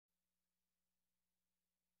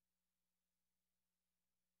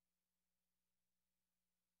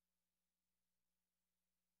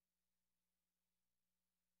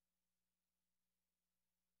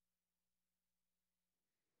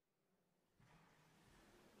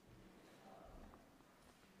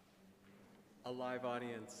a live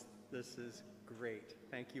audience. This is great.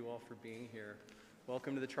 Thank you all for being here.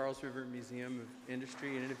 Welcome to the Charles River Museum of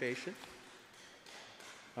Industry and Innovation.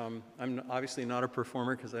 I'm obviously not a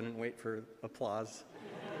performer because I didn't wait for applause.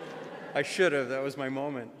 I should have, that was my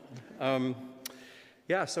moment.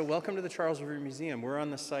 Yeah, so welcome to the Charles River Museum. We're on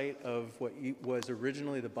the site of what was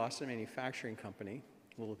originally the Boston Manufacturing Company,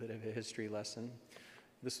 a little bit of a history lesson.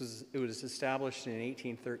 It was established in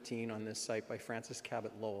 1813 on this site by Francis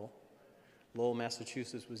Cabot Lowell. Lowell,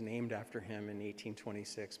 Massachusetts was named after him in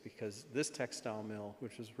 1826 because this textile mill,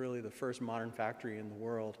 which was really the first modern factory in the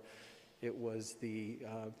world, it was the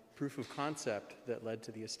proof of concept that led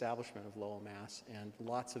to the establishment of Lowell, Mass, and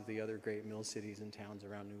lots of the other great mill cities and towns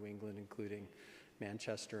around New England, including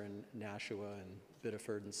Manchester and Nashua and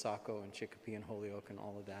Biddeford and Saco and Chicopee and Holyoke and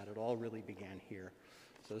all of that. It all really began here.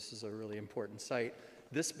 So this is a really important site.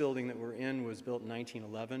 This building that we're in was built in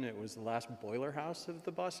 1911. It was the last boiler house of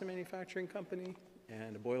the Boston Manufacturing Company.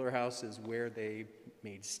 And a boiler house is where they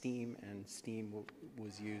made steam, and steam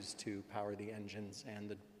was used to power the engines and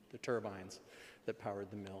the turbines that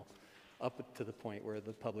powered the mill, up to the point where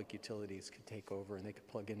the public utilities could take over and they could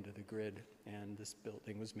plug into the grid, and this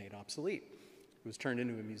building was made obsolete. It was turned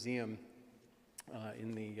into a museum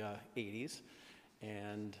in the 80s,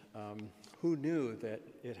 and who knew that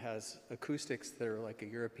it has acoustics that are like a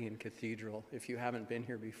European cathedral. If you haven't been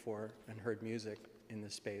here before and heard music in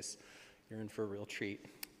this space, you're in for a real treat.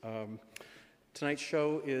 Tonight's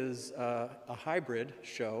show is a hybrid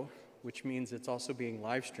show, which means it's also being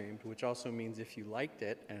live streamed, which also means if you liked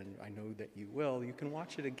it, and I know that you will, you can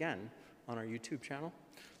watch it again on our YouTube channel,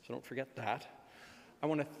 so don't forget that. I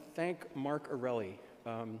want to thank Mark Arelli.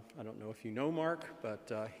 I don't know if you know Mark,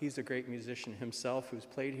 but he's a great musician himself who's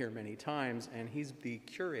played here many times, and he's the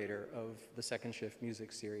curator of the Second Shift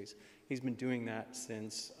Music Series. He's been doing that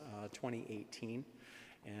since 2018,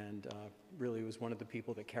 and really was one of the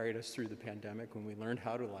people that carried us through the pandemic when we learned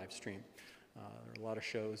how to live stream. There are a lot of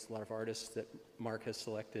shows, a lot of artists that Mark has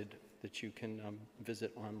selected that you can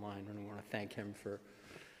visit online, and I want to thank him for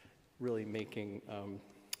really making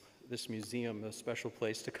this museum a special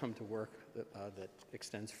place to come to work that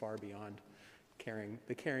extends far beyond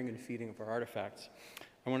the caring and feeding of our artifacts.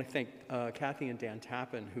 I want to thank Kathy and Dan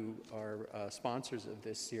Tappan, who are sponsors of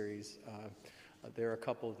this series. They're a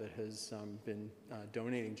couple that has been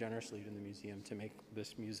donating generously to the museum to make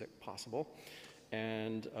this music possible.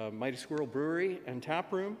 And Mighty Squirrel Brewery and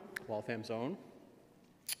Tap Room, Waltham's own.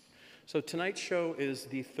 So tonight's show is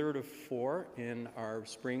the third of 4 in our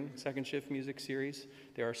spring Second Shift Music Series.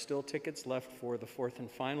 There are still tickets left for the 4th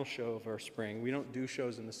and final show of our spring. We don't do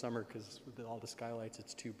shows in the summer because with all the skylights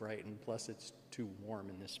it's too bright, and plus it's too warm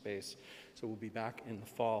in this space. So we'll be back in the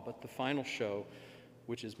fall. But the final show,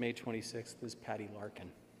 which is May 26th, is Patty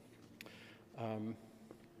Larkin.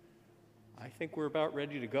 I think we're about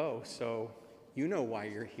ready to go, so you know why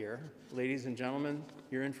you're here. Ladies and gentlemen,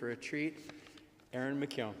 you're in for a treat. Erin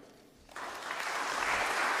McKeown.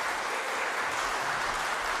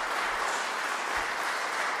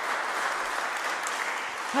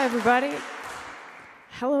 Hi, everybody.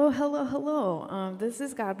 Hello, hello, hello. This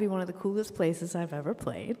has got to be one of the coolest places I've ever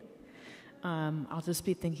played. I'll just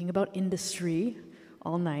be thinking about industry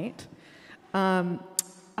all night. I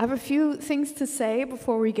have a few things to say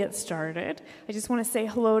before we get started. I just want to say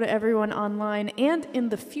hello to everyone online and in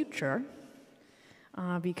the future,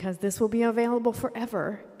 because this will be available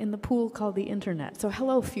forever in the pool called the internet. So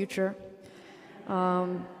hello, future.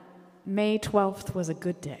 May 12th was a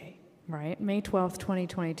good day. Right? May 12th,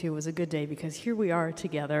 2022 was a good day because here we are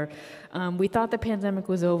together. We thought the pandemic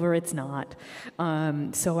was over. It's not.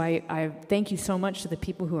 So I thank you so much to the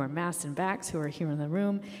people who are masked and vaxxed who are here in the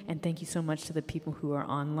room, and thank you so much to the people who are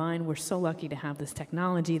online. We're so lucky to have this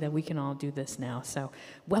technology that we can all do this now. So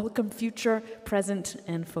welcome, future, present,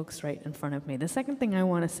 and folks right in front of me. The second thing I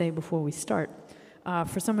want to say before we start,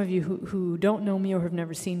 for some of you who don't know me or have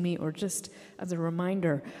never seen me, or just as a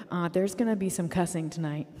reminder, there's going to be some cussing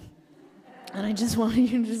tonight. And I just want you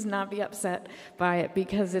to just not be upset by it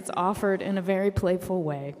because it's offered in a very playful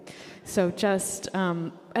way. So just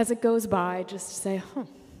as it goes by, just say, huh,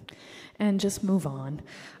 and just move on.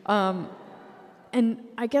 And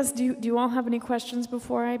I guess, do you all have any questions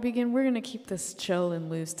before I begin? We're going to keep this chill and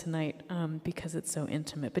loose tonight because it's so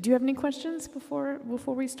intimate. But do you have any questions before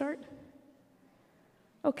we start?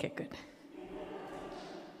 Okay, good.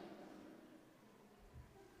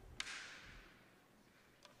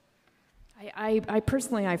 I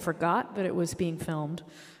personally, I forgot that it was being filmed,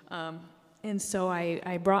 and so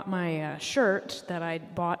I brought my shirt that I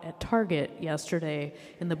bought at Target yesterday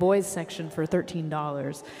in the boys section for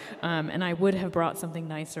 $13, and I would have brought something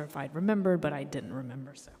nicer if I'd remembered, but I didn't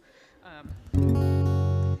remember, so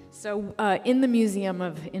So in the Museum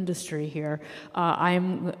of Industry here, I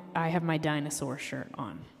have my dinosaur shirt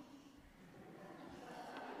on.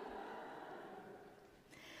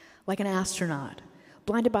 Like an astronaut,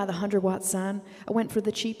 blinded by the 100-watt sun, I went for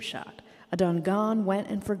the cheap shot. I done gone, went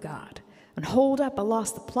and forgot. And hold up, I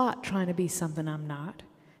lost the plot trying to be something I'm not.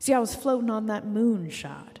 See, I was floating on that moon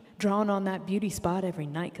shot, drawn on that beauty spot every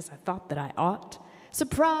night 'cause I thought that I ought.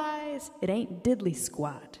 Surprise! It ain't diddly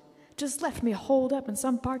squat. Just left me holed up in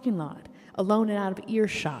some parking lot, alone and out of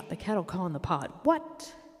earshot, the kettle calling the pot.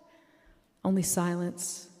 What? Only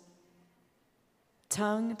silence.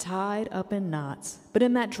 Tongue tied up in knots. But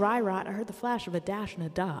in that dry rot, I heard the flash of a dash and a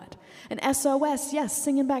dot. An SOS, yes,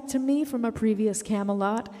 singing back to me from a previous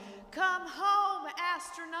Camelot. Come home,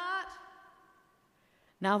 astronaut!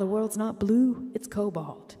 Now the world's not blue, it's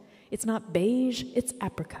cobalt. It's not beige, it's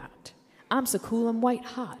apricot. I'm so cool, I'm white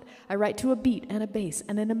hot. I write to a beat and a bass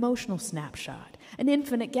and an emotional snapshot. An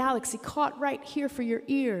infinite galaxy caught right here for your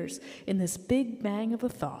ears in this big bang of a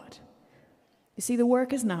thought. You see, the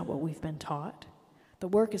work is not what we've been taught. The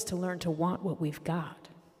work is to learn to want what we've got.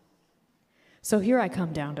 So here I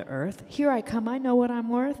come down to earth. Here I come, I know what I'm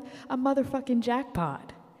worth. A motherfucking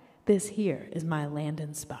jackpot. This here is my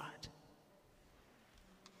landing spot.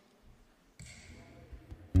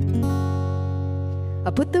 I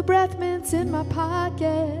put the breath mints in my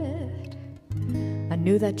pocket. I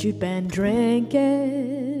knew that you'd been drinking.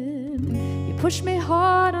 You pushed me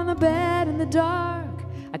hard on the bed in the dark.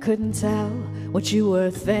 I couldn't tell what you were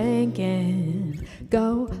thinking.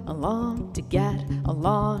 Go along to get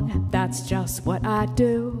along, that's just what I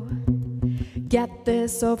do. Get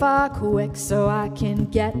this over quick so I can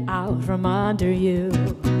get out from under you.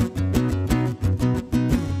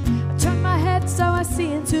 I turn my head so I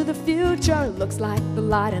see into the future. Looks like the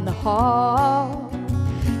light in the hall.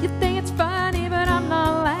 You think it's funny, but I'm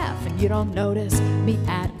not laughing. You don't notice me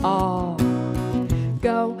at all.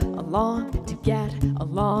 Go along to get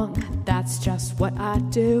along, that's just what I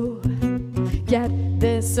do. Get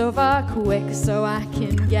this over quick so I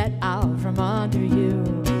can get out from under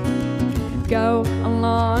you. Go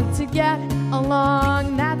along to get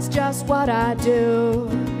along, that's just what I do.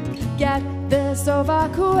 Get this over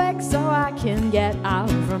quick so I can get out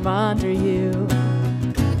from under you.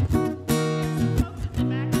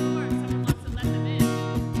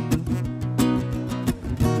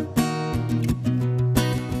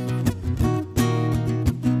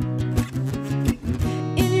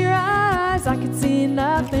 I could see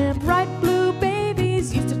nothing. Bright blue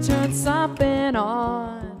babies used to turn something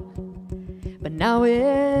on, but now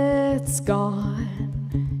it's gone.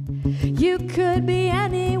 You could be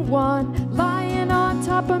anyone lying on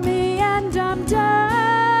top of me and I'm done.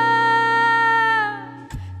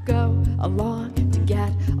 Go along to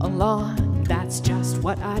get along, that's just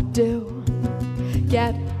what I do.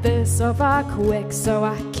 Get this over quick so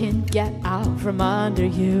I can get out from under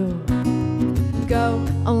you. Go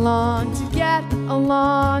along to get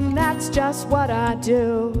along, that's just what I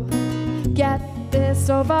do. Get this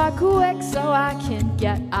over quick so I can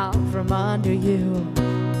get out from under you.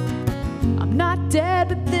 I'm not dead,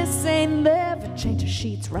 but this ain't living. Change the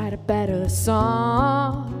sheets, write a better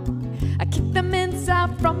song. I kick the mints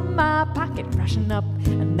out from my pocket, freshen up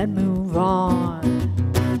and then move on.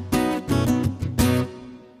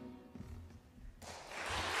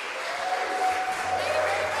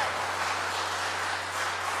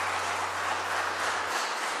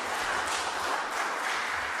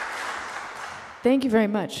 Thank you very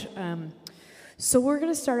much. So we're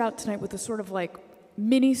going to start out tonight with a sort of like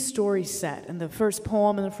mini story set, and the first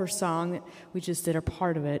poem and the first song that we just did are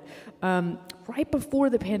part of it. Right before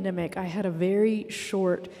the pandemic, I had a very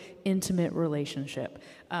short, intimate relationship.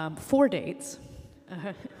 4 dates.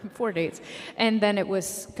 4 dates. And then it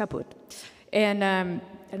was kaput. And I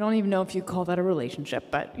don't even know if you call that a relationship,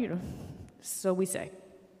 but, you know, so we say.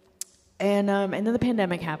 And then the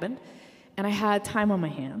pandemic happened, and I had time on my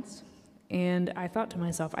hands. And I thought to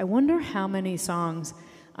myself, I wonder how many songs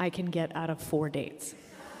I can get out of 4 dates.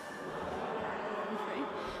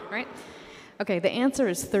 Right? Okay, the answer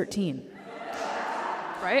is 13.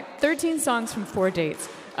 Right? 13 songs from 4 dates.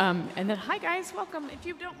 And then, hi guys, welcome. If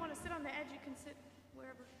you don't want to sit on the edge, you can sit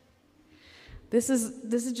wherever. This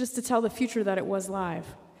is just to tell the future that it was live.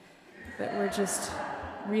 That we're just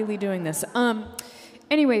really doing this.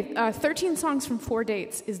 Anyway, 13 songs from 4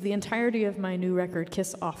 dates is the entirety of my new record,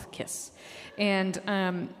 Kiss Off Kiss.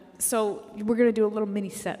 And so we're going to do a little mini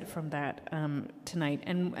set from that tonight.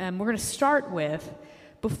 And we're going to start with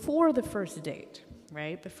before the first date,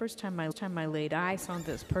 right? The first time I laid eyes on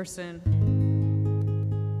this person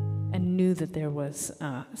and knew that there was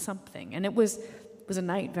something. And it was was a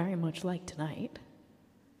night very much like tonight,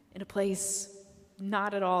 in a place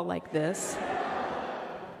not at all like this.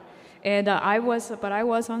 And I was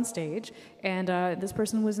on stage, and this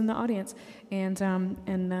person was in the audience, and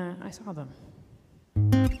I saw them.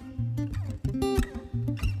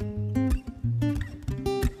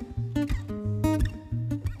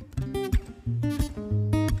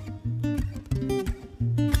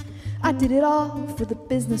 I did it all for the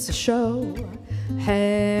business of show.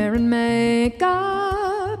 Hair and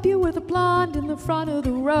makeup, you were the blonde in the front of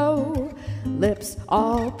the row. Lips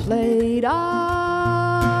all played up,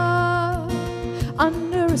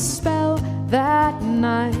 under a spell that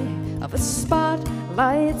night of a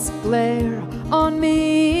spotlight's glare on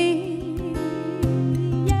me.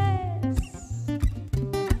 Yes.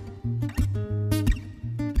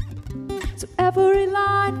 So every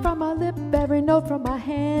line from my lip, every note from my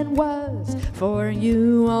hand was for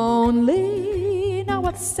you only. Now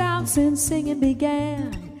what the sound since singing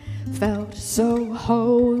began felt so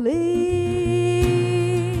holy.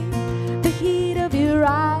 The heat of your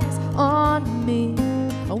eyes on me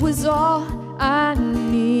was all I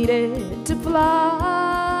needed to fly.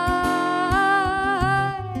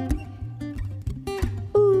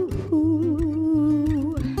 Ooh,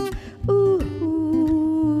 ooh, ooh, ooh,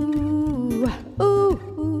 ooh.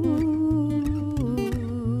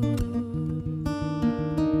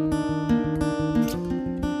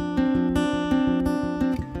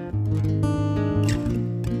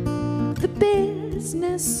 The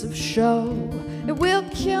business of show, it will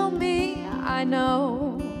kill me, I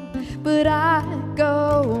know, but I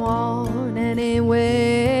go on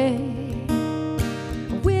anyway.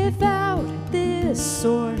 Without this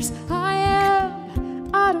source, I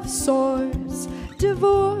am out of sorts,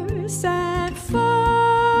 divorced and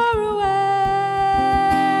far away.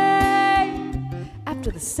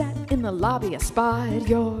 After the set in the lobby, I spied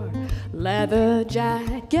your leather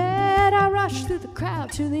jacket. I rushed through the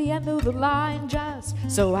crowd to the end of the line just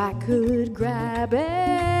so I could grab it.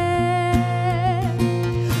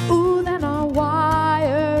 Ooh, then our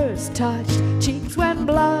wires touched, cheeks went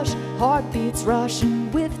blush, heartbeats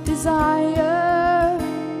rushing with desire,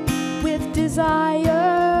 with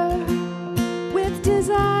desire, with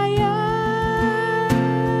desire.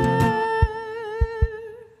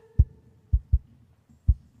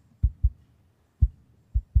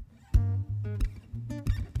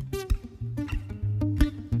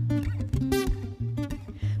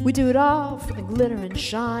 We do it all for the glitter and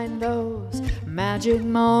shine, those magic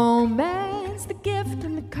moments, the gift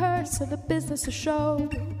and the curse of the business of show.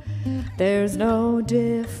 There's no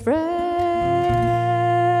difference.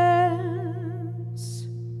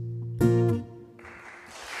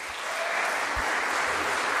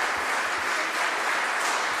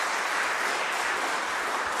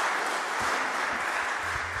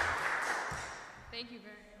 Thank you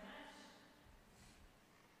very much.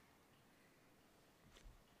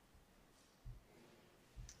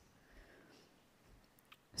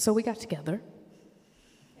 So we got together.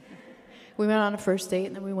 We went on a first date,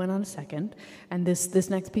 and then we went on a second. And this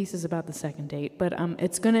next piece is about the second date, but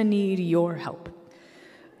it's gonna need your help.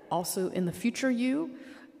 Also, in the future you,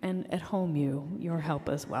 and at home you, your help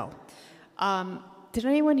as well. Did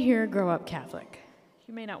anyone here grow up Catholic?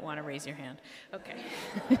 You may not want to raise your hand. Okay.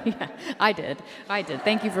 Yeah, I did.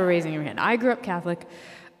 Thank you for raising your hand. I grew up Catholic,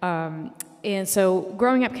 and so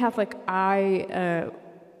growing up Catholic, I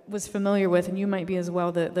was familiar with, and you might be as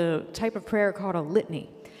well, the type of prayer called a litany,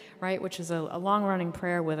 right? Which is a long-running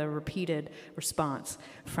prayer with a repeated response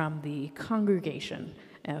from the congregation,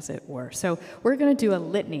 as it were. So we're going to do a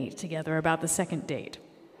litany together about the second date.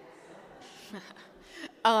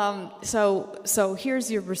 So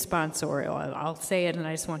here's your responsorial. I'll say it, and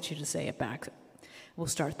I just want you to say it back. We'll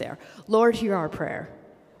start there. Lord, hear our prayer.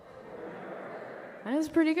 That is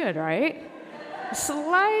pretty good, right?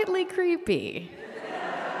 Slightly creepy.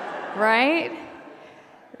 Right?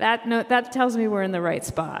 That tells me we're in the right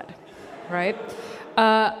spot, right?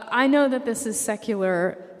 I know that this is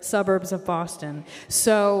secular suburbs of Boston,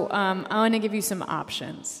 so I want to give you some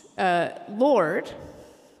options. Lord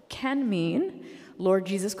can mean Lord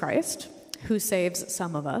Jesus Christ, who saves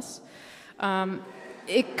some of us.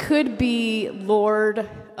 It could be Lord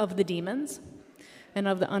of the demons and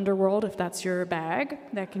of the underworld, if that's your bag.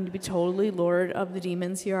 That can be totally Lord of the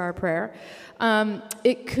demons, hear our prayer.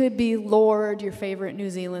 It could be Lord, your favorite New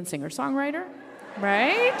Zealand singer-songwriter,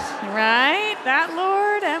 right? Right? That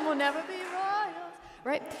Lord, and we'll never be royals,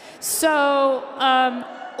 right? So,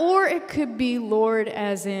 or it could be Lord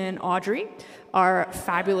as in Audrey, our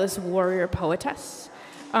fabulous warrior poetess.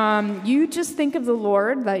 You just think of the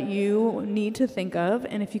Lord that you need to think of,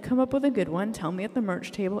 and if you come up with a good one, tell me at the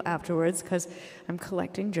merch table afterwards, because I'm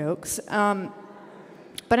collecting jokes.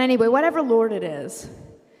 But anyway, whatever Lord it is,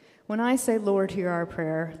 when I say, Lord, hear our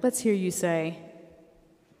prayer, let's hear you say,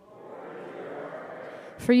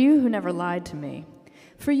 for you who never lied to me,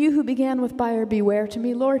 for you who began with buyer beware to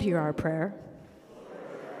me, Lord, hear our prayer.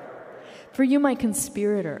 For you, my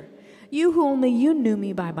conspirator, you who only you knew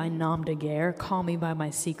me by my nom de guerre, call me by my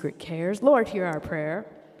secret cares, Lord, hear our prayer.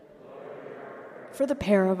 For the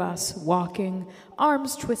pair of us, walking,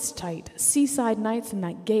 arms twist tight, seaside nights in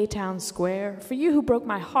that gay town square, for you who broke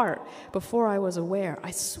my heart before I was aware,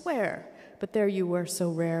 I swear, but there you were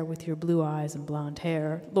so rare with your blue eyes and blonde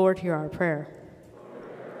hair, Lord, hear our prayer.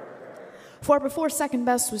 For before second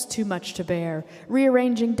best was too much to bear,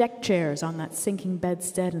 rearranging deck chairs on that sinking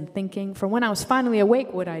bedstead and thinking, for when I was finally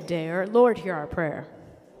awake would I dare, Lord, hear our prayer.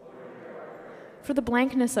 For the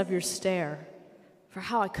blankness of your stare, for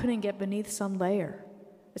how I couldn't get beneath some layer.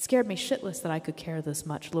 It scared me shitless that I could care this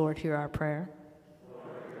much, Lord, hear our prayer.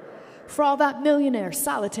 For all that millionaire,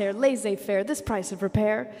 solitaire, laissez-faire, this price of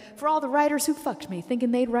repair. For all the writers who fucked me,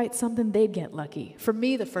 thinking they'd write something they'd get lucky. For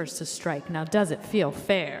me the first to strike, now does it feel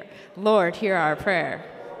fair? Lord, hear our prayer.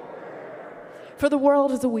 For the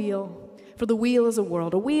world is a wheel, for the wheel is a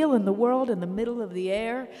wheel in the world in the middle of the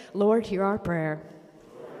air. Lord, hear our prayer.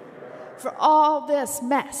 For all this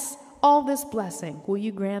mess, all this blessing, will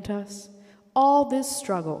you grant us? All this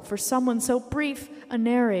struggle for someone so brief, a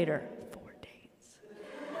narrator.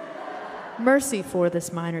 Mercy for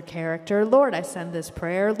this minor character. Lord, I send this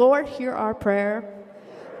prayer. Lord, hear our prayer.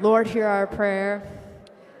 Lord, hear our prayer.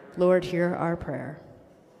 Lord, hear our prayer.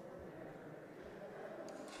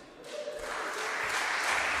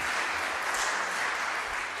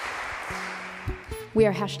 We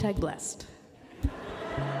are #blessed.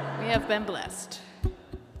 We have been blessed.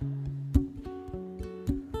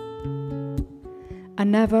 I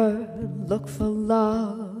never look for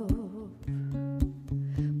love,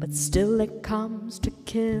 but still it comes to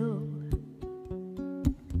kill.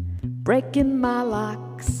 Breaking my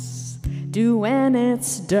locks, doing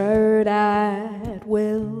its dirt at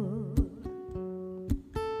will.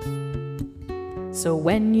 So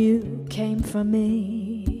when you came for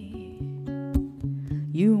me,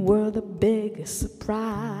 you were the big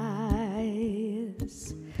surprise.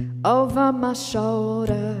 Over my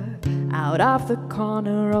shoulder, out of the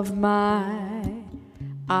corner of my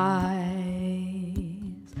eye.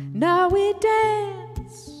 Now we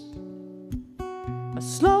dance a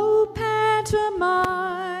slow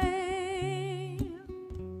pantomime,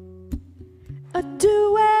 a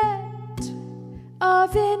duet, a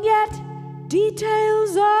vignette,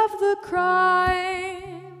 details of the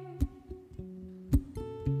crime.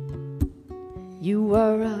 You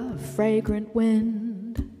were a fragrant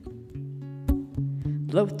wind,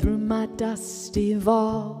 blow through my dusty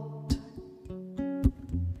vault,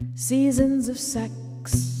 seasons of sex,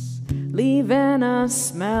 leaving a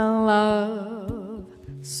smell of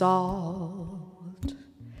salt.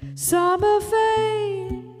 Summer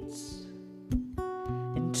fades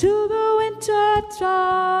into the winter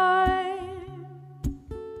time,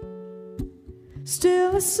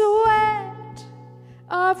 still a sweat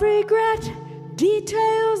of regret,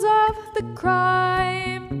 details of the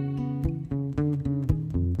crime.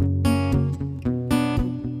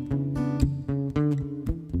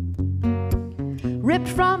 Ripped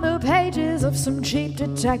from the pages of some cheap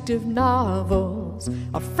detective novels,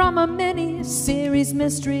 or from a mini-series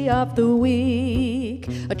mystery of the week.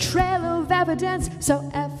 A trail of evidence so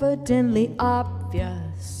evidently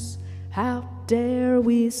obvious. How dare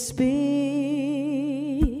we speak?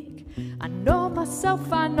 I know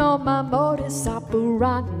myself, I know my modus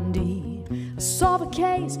operandi. I solve a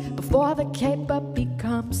case before the caper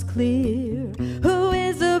becomes clear. Who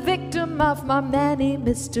is the victim of my many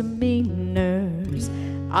misdemeanors?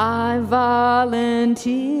 I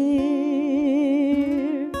volunteer.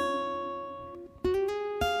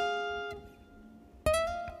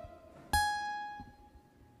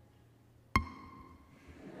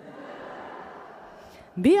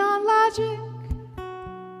 Beyond logic,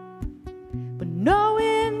 but no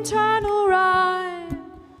internal rhyme.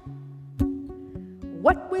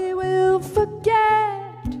 What we will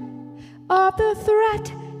forget of the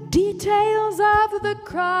threat, details of the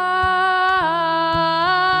crime.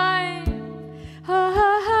 Ha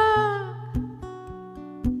ha ha.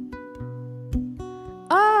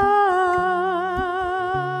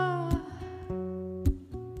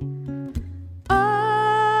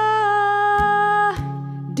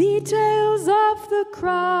 Details of the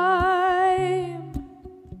crime.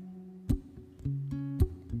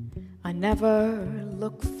 I never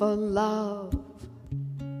look for love,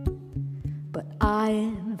 but I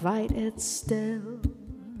invite it still.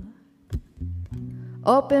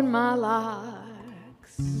 Open my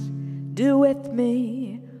locks, do with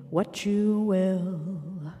me what you will.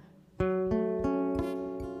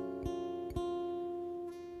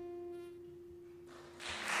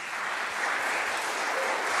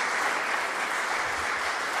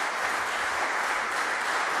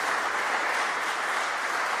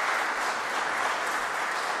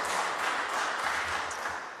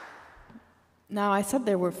 Now, I said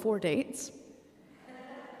there were 4 dates.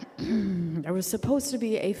 There was supposed to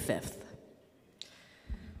be a 5th.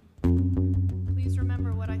 Please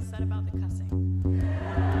remember what I said about the cussing.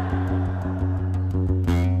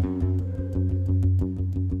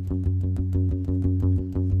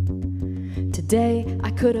 Today,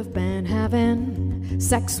 I could have been having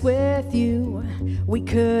sex with you. We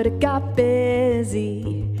could have got busy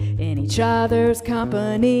in each other's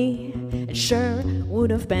company. It sure would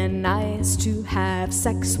have been nice to have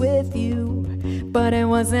sex with you, but it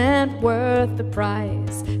wasn't worth the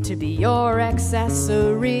price to be your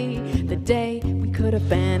accessory. The day we could have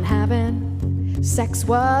been having sex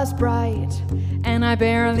was bright, and I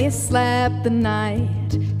barely slept the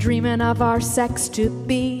night, dreaming of our sex to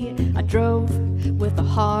be. I drove with a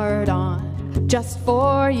heart on just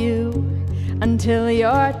for you until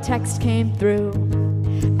your text came through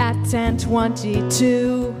at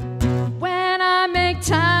 10:22. When I make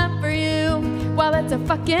time for you, well, it's a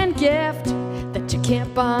fucking gift that you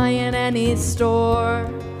can't buy in any store,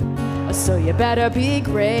 so you better be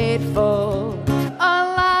grateful. A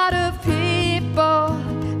lot of people,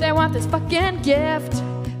 they want this fucking gift,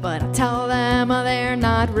 but I tell them they're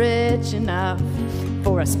not rich enough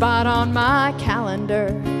for a spot on my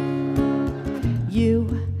calendar.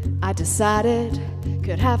 You, I decided,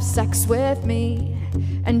 could have sex with me,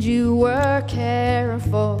 and you were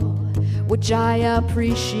careful, which I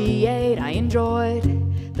appreciate. I enjoyed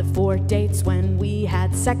the 4 dates when we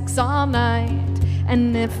had sex all night,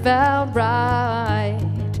 and it felt right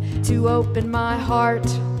to open my heart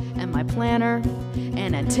and my planner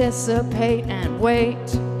and anticipate and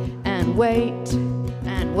wait and wait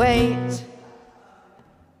and wait.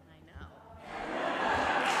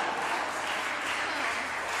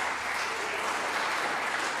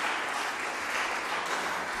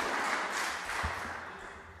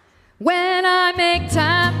 When I make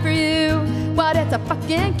time for you, but it's a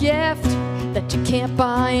fucking gift that you can't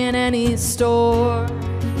buy in any store,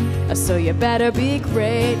 so you better be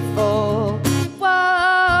grateful.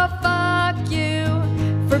 Whoa, fuck you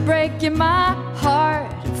for breaking my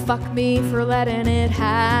heart. Fuck me for letting it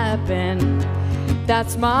happen.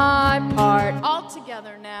 That's my part. All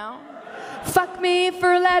together now. Fuck me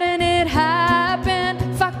for letting it happen.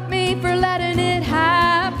 Fuck me for letting it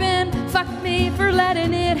happen. Fuck me for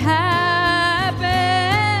letting it happen.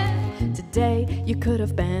 Today you could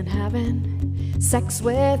have been having sex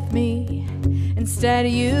with me. Instead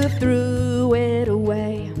you threw it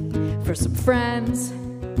away for some friends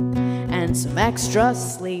and some extra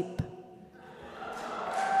sleep.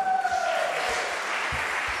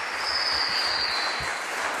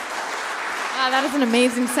 Wow, that is an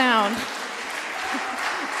amazing sound.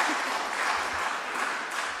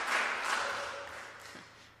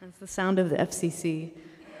 That's the sound of the FCC.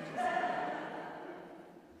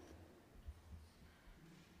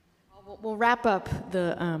 We'll wrap up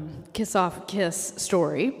the Kiss Off Kiss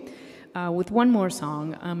story with one more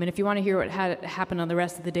song. And if you want to hear what had happened on the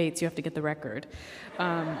rest of the dates, you have to get the record.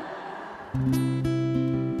 Are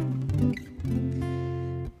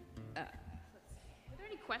there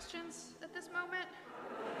any questions at this moment?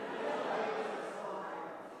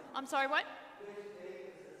 I'm sorry, what?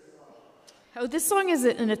 Oh, this song is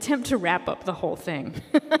an attempt to wrap up the whole thing.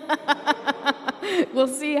 We'll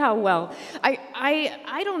see how well.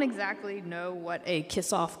 I don't exactly know what a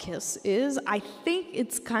kiss-off kiss is. I think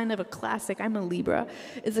it's kind of a classic. I'm a Libra.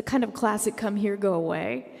 It's a kind of classic come here, go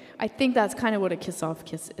away. I think that's kind of what a kiss-off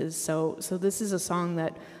kiss is. So this is a song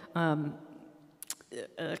that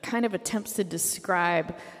kind of attempts to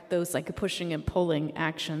describe those like pushing and pulling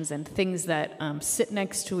actions and things that sit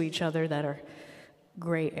next to each other that are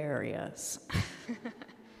gray areas.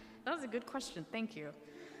 That was a good question. Thank you.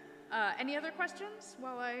 Any other questions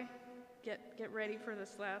while I get ready for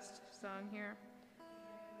this last song here?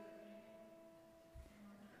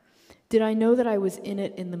 Did I know that I was in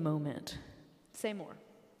it in the moment? Say more.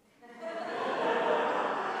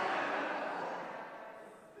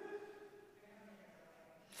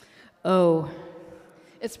 Oh,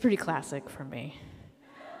 it's pretty classic for me.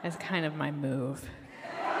 It's kind of my move.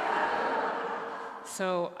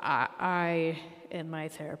 So I and my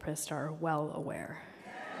therapist are well aware.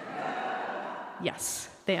 Yes.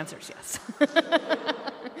 The answer is yes.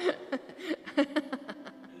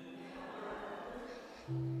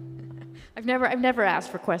 I've never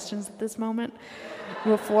asked for questions at this moment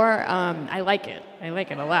before. I like it. I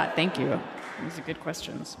like it a lot. Thank you. These are good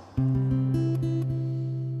questions.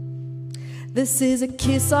 This is a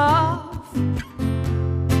kiss off.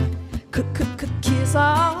 Kiss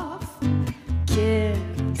off.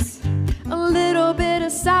 Kiss. A little bit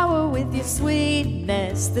of sour with your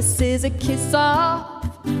sweetness. This is a kiss off.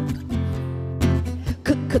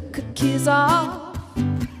 Kiss off.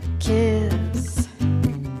 Kiss.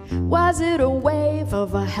 Was it a wave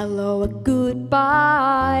of a hello, a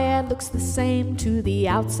goodbye? And looks the same to the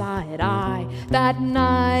outside eye. That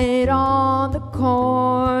night on the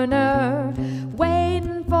corner,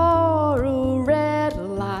 waiting for a red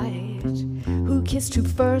light. Who kissed who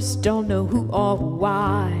first? Don't know who or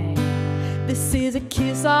why. This is a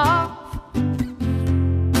kiss off.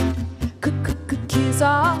 Kiss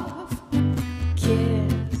off.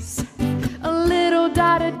 Kiss. A little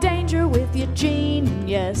dot of danger with your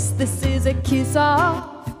genius. This is a kiss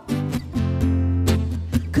off.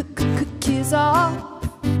 Kiss off.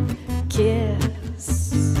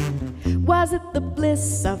 Kiss. Was it the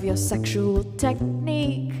bliss of your sexual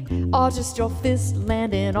technique, or just your fist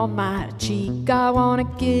landing on my cheek? I wanna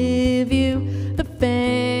give you the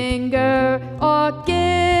finger, or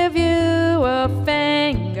give you a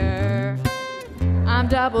finger. I'm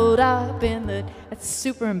doubled up in the... It's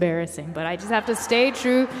super embarrassing, but I just have to stay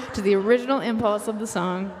true to the original impulse of the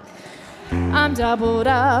song. I'm doubled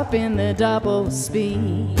up in the double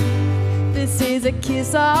speed. This is a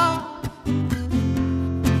kiss off.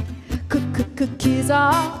 Kiss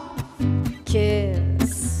off.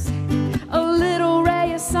 Kiss. A little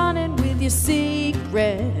ray of sun in with your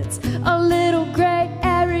secrets. A little gray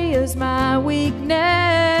area's my weakness.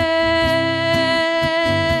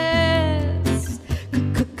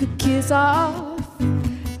 Kiss off.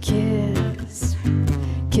 Kiss.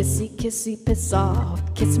 Kissy, kissy, piss off.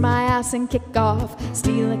 Kiss my ass and kick off.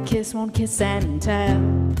 Steal a kiss, won't kiss and tell.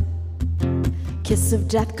 Kiss of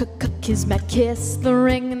death, kismet, kiss the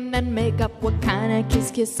ring and then make up what kind of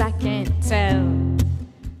kiss I can't tell.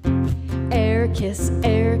 Air kiss,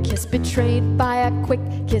 betrayed by a quick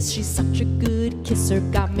kiss. She's such a good kisser,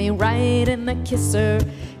 got me right in the kisser.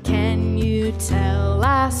 Can you tell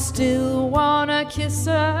I still wanna kiss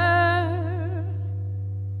her?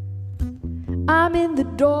 I'm in the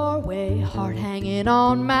doorway, heart hanging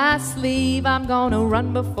on my sleeve. I'm gonna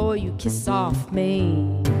run before you kiss off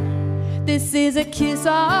me. This is a kiss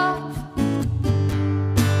off.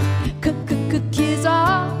 Kiss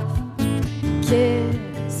off.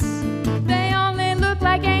 Kiss. They only look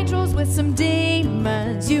like angels with some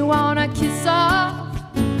demons. You wanna kiss off.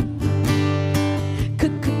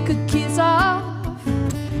 Kiss off.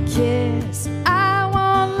 Kiss. I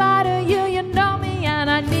won't lie to you, you know me and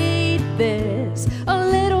I need this. A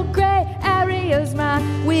little gray area's my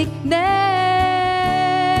weakness.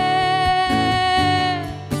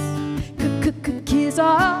 Kiss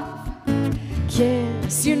off.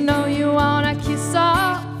 Kiss. You know you wanna kiss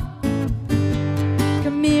off.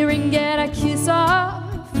 Come here and get a kiss off.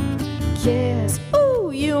 Kiss.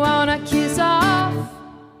 Ooh, you wanna kiss off.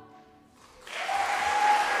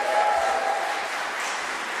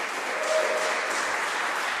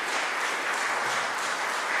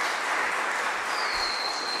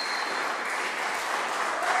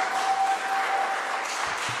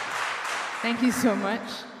 Thank you so much.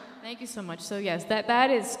 Thank you so much. So yes, that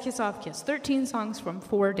is Kiss Off Kiss. 13 songs from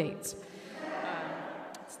 4 dates.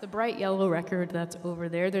 It's the bright yellow record that's over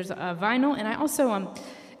there. There's a vinyl, and I also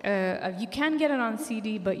you can get it on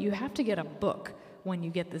CD, but you have to get a book when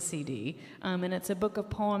you get the CD. And it's a book of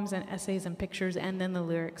poems and essays and pictures, and then the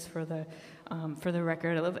lyrics for the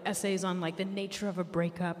record. I love essays on like the nature of a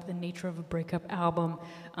breakup album.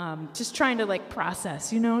 Just trying to like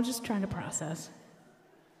process, just trying to process.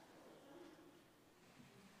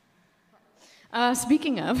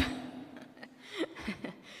 Speaking of,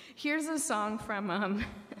 here's a song from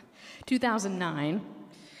 2009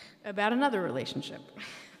 about another relationship.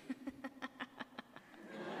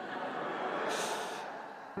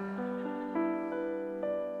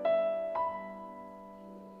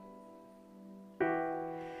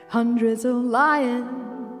 Hundreds of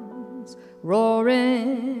lions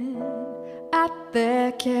roaring at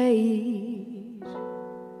their cage.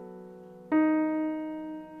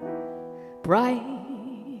 Bright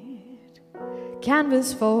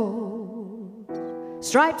canvas fold,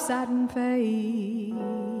 striped satin fades.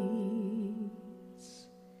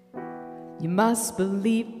 You must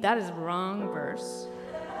believe that is the wrong verse.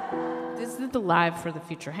 This is the live for the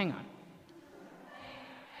future. Hang on.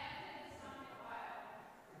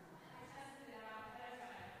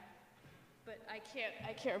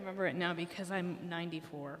 I can't remember it now because I'm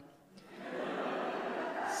 94.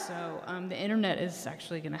 So the internet is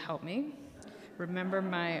actually going to help me remember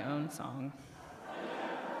my own song.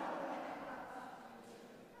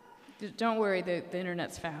 Don't worry, the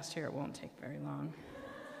internet's fast here. It won't take very long.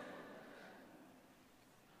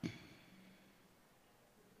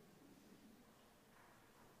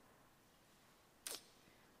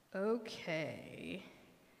 Okay.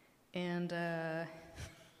 And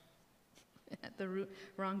the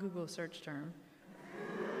wrong Google search term.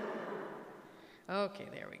 Okay,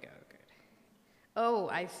 there we go. Good. Oh,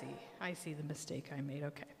 I see. I see the mistake I made.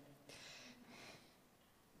 Okay.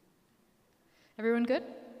 Everyone good?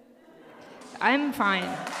 I'm fine.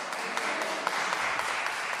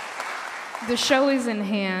 The show is in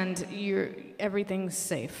hand. Everything's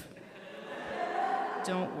safe.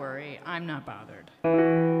 Don't worry, I'm not bothered.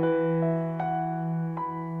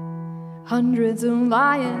 Hundreds of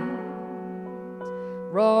lions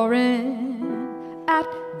roaring at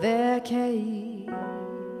their cage.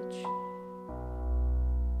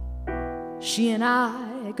 She and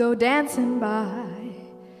I go dancing by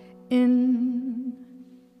in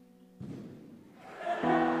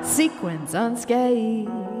sequins unscathed.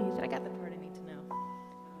 I got the part I need to know.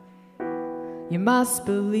 You must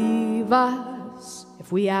believe us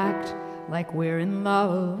if we act like we're in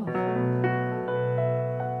love.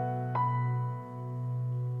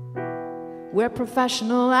 We're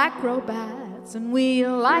professional acrobats and we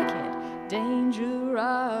like it dangerous.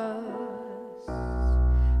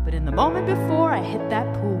 But in the moment before I hit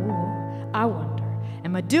that pool, I wonder,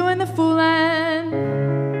 am I doing the fooling?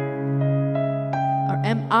 Or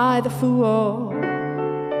am I the fool?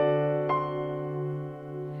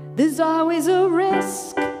 There's always a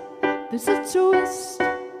risk, there's a twist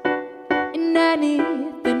in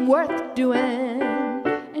anything worth doing.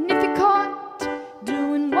 And if you're caught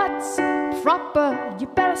doing what's proper, you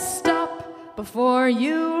better stop before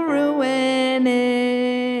you ruin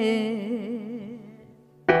it.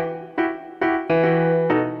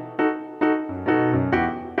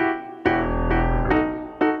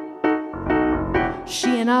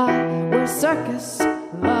 She and I were circus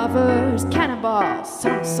lovers, cannonballs,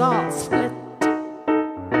 somersaults, split.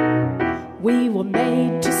 We were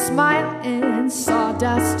made to smile in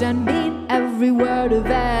sawdust and mean every word of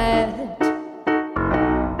it.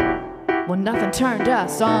 Well, nothing turned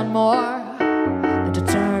us on more than to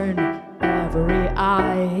turn every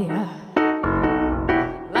eye.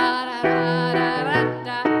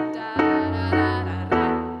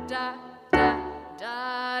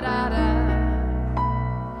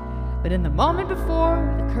 But in the moment before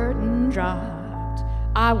the curtain dropped,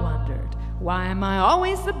 I wondered, why am I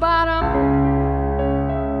always the bottom,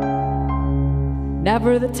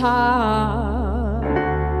 never the top?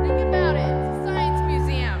 Think about it, it's a science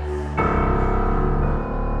museum.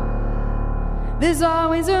 There's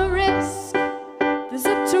always a risk, there's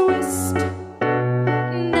a twist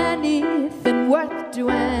in anything worth doing.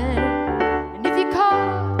 And if you're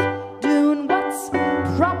caught doing what's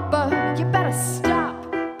proper, you better stop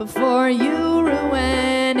before you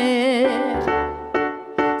ruin it.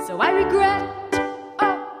 So I regret,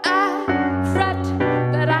 oh, I fret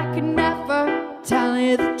that I could never tell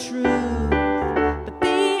you the truth. But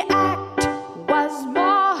the act was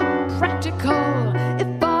more practical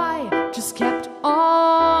if I just kept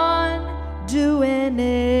on doing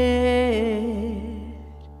it.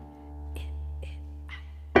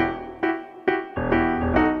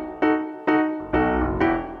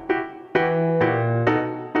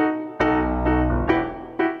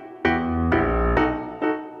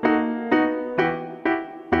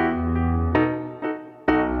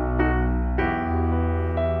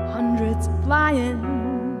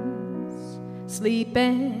 Lions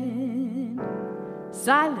sleeping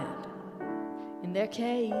silent in their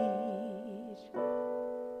cage.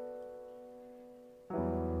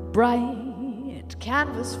 Bright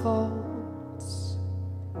canvas folds,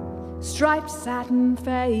 striped satin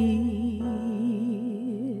fades.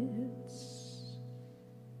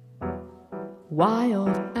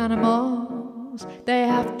 Wild animals, they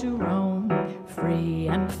have to roam free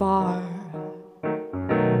and far.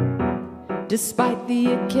 Despite the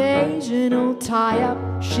occasional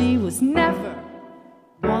tie-up, she was never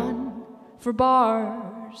one for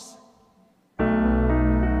bars. Give me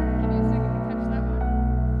a second to catch that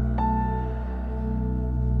one.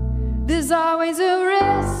 There's always a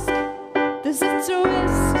risk, there's a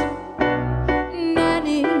twist in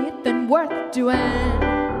anything worth doing.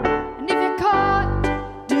 And if you're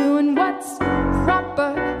caught doing what's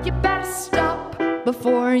proper, you better stop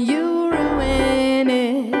before you ruin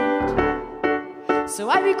it. So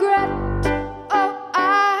I regret, oh,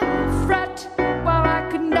 I fret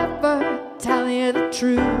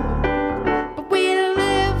true. But we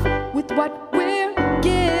live with what we're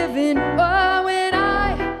given. Oh, and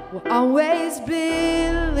I will always believe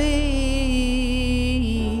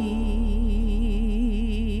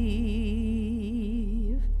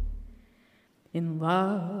in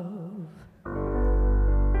love.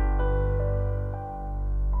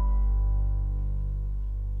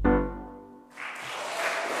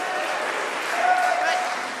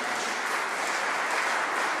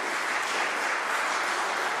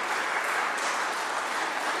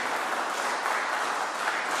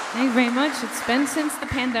 Thank you very much. It's been since the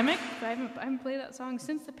pandemic. I haven't played that song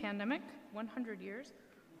since the pandemic, 100 years.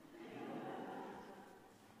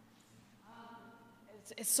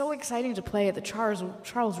 It's so exciting to play at the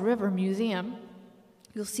Charles River Museum.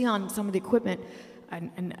 You'll see on some of the equipment,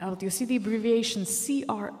 and you'll see the abbreviation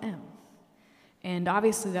CRM. And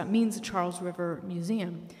obviously that means the Charles River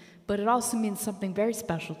Museum, but it also means something very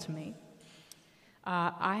special to me.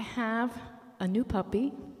 I have a new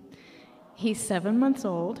puppy. He's 7 months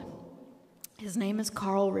old. His name is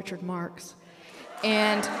Carl Richard Marks.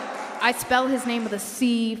 And I spell his name with a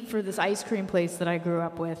C for this ice cream place that I grew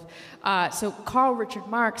up with. So Carl Richard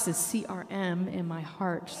Marks is CRM in my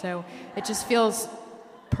heart. So it just feels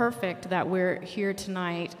perfect that we're here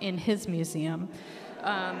tonight in his museum.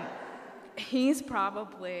 He's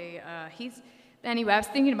probably, anyway, I was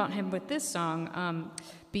thinking about him with this song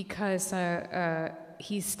because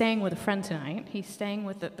he's staying with a friend tonight. He's staying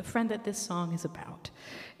with the friend that this song is about.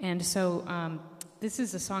 And so this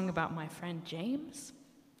is a song about my friend James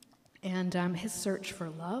and his search for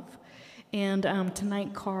love. And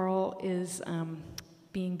tonight Carl is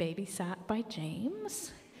being babysat by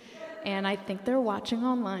James. And I think they're watching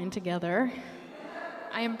online together.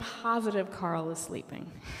 I am positive Carl is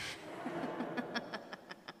sleeping.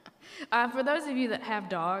 For those of you that have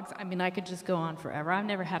dogs, I mean, I could just go on forever. I've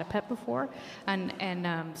never had a pet before, and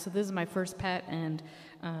so this is my first pet, and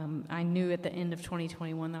I knew at the end of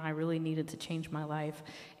 2021 that I really needed to change my life,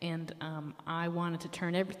 and I wanted to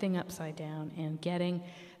turn everything upside down, and getting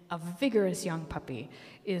a vigorous young puppy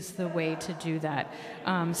is the way to do that.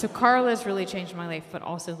 So Carl has really changed my life, but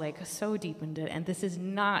also like so deepened it, and this is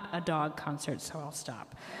not a dog concert, so I'll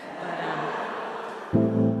stop. But,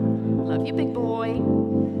 love you, big boy.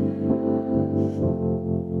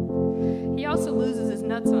 He also loses his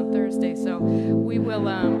nuts on Thursday, so we will,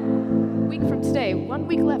 week from today, 1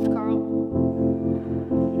 week left, Carl.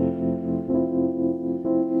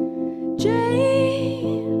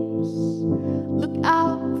 James, look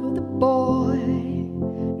out for the boy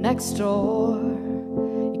next door.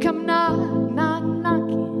 You come knocking,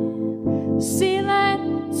 the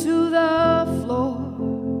ceiling to the floor.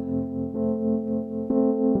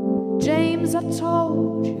 James, I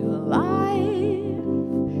told you life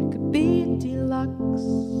could be deluxe.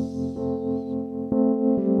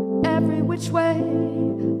 Every which way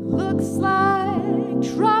looks like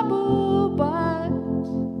trouble, but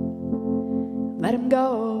let him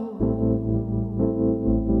go.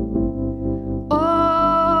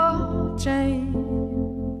 Oh, James,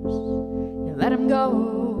 you let him go.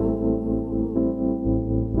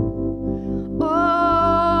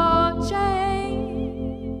 Oh,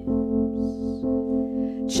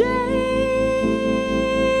 James,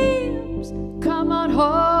 come on,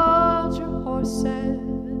 hold your horses.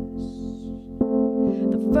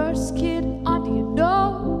 The first kid under your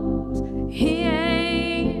nose, he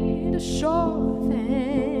ain't a sure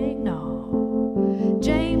thing, no.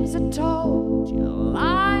 James, I told you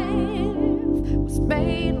life was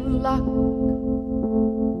made of luck,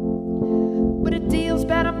 but a deal's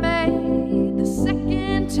better made the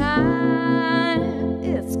second time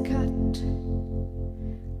it's cut.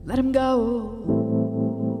 Let him go.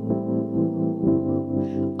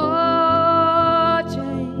 Oh,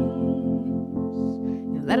 James,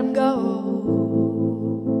 you let him go.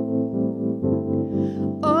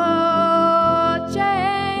 Oh, James.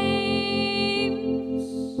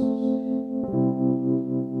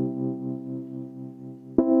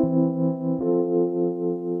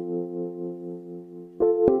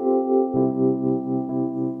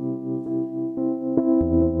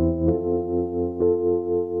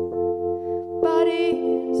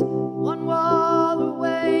 Bodies one wall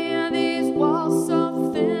away, and these walls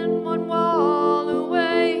so thin, one wall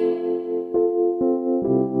away.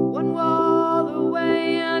 One wall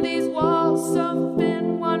away, and these walls so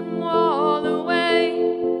thin, one wall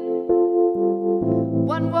away.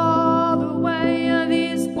 One wall away, and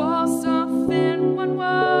these walls so thin, one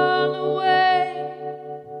wall away.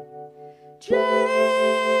 James,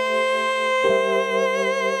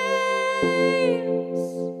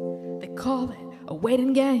 call it a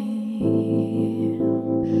waiting game.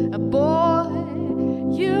 A boy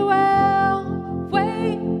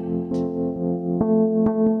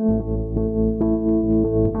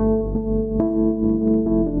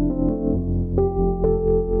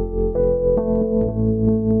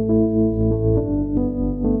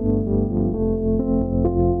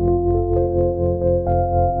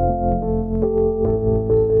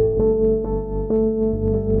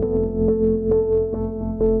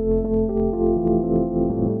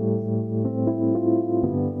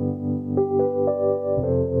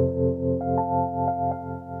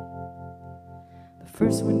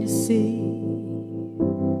first one you see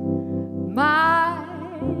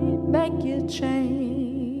might make you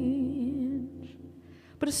change.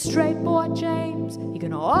 But a straight boy, James, he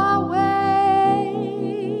can always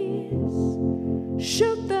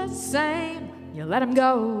shoot the same. You let him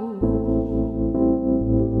go.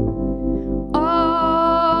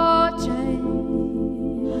 Oh,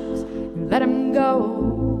 James, you let him go.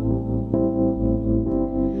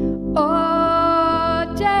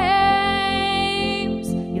 Oh,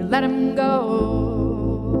 James, you let him go.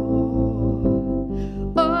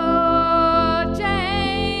 Oh,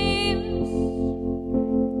 James,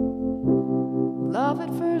 love at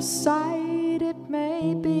first sight it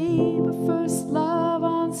may be, but first love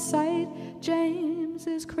on sight, James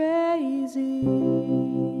is crazy.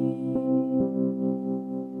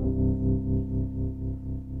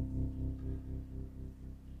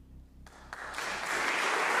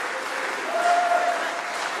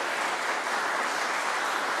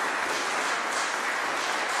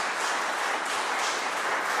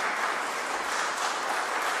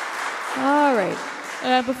 All right.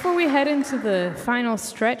 Before we head into the final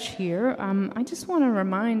stretch here, I just want to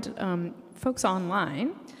remind folks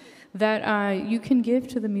online that you can give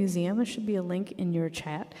to the museum. There should be a link in your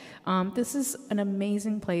chat. This is an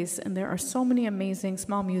amazing place, and there are so many amazing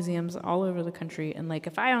small museums all over the country. And like,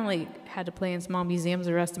 if I only had to play in small museums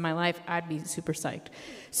the rest of my life, I'd be super psyched.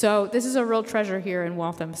 So this is a real treasure here in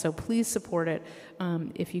Waltham. So please support it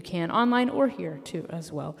if you can, online or here too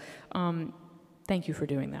as well. Thank you for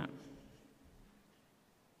doing that.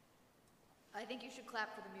 I think you should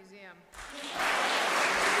clap for the museum.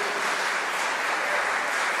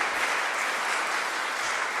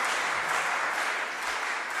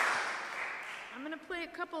 I'm going to play a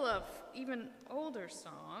couple of even older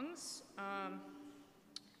songs.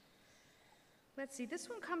 Let's see, this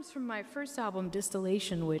one comes from my first album,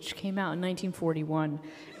 Distillation, which came out in 1941.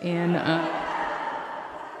 And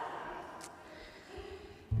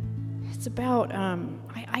it's about,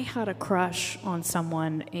 I had a crush on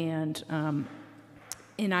someone, and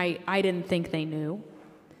I didn't think they knew.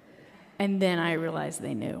 And then I realized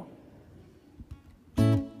they knew.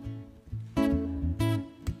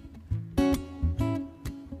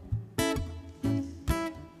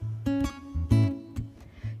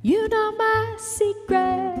 You know my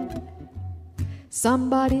secret.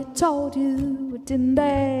 Somebody told you, didn't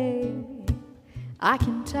they? I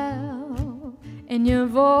can tell in your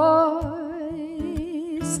voice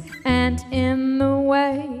and in the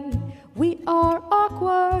way we are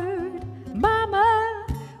awkward. Mama,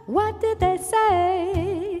 what did they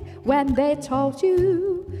say when they told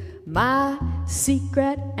you my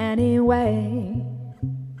secret anyway?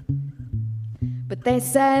 But they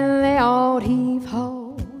say they all heave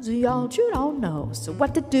holes, y'all, you don't know, so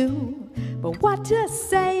what to do, but what to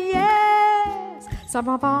say, yes.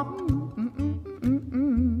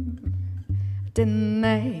 Didn't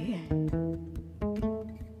they?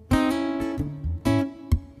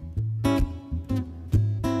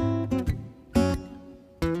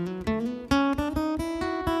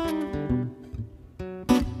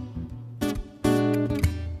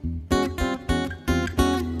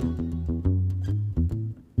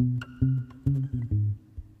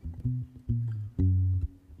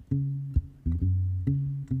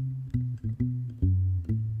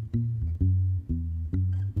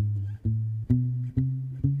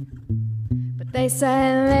 They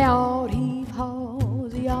say they all heave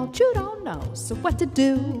holes, y'all, you don't know, so what to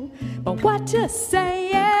do, but what to say,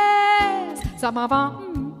 yes. Some of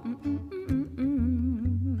them,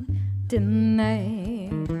 didn't they?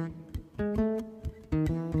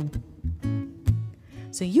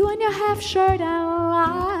 So you and your half-shirt and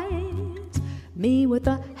lies, me with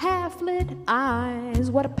the half-lit eyes,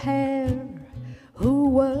 what a pair, who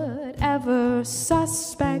would ever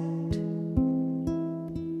suspect?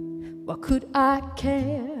 What could I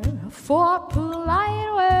care for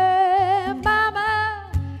polite way?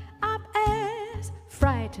 Mama, I'm as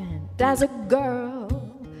frightened as a girl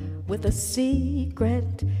with a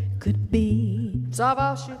secret could be. It's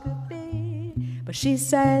all she could be. But she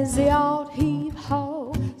says the old heave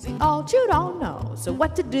ho, the old you don't know, so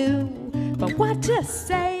what to do, but what to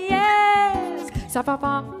say, yes. No,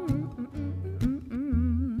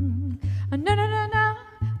 no, no, no.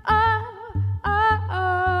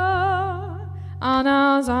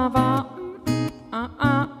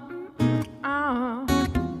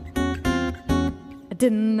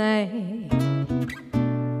 Didn't they?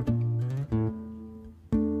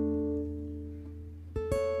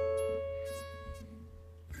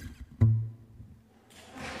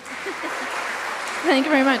 Thank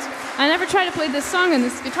you very much. I never tried to play this song on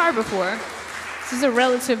this guitar before. This is a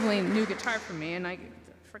relatively new guitar for me, and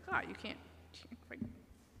forgot. You can't quite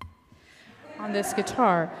on this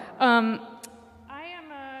guitar. I am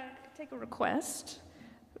take a request.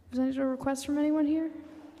 Is there a request from anyone here?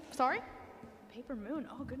 Sorry? Paper Moon.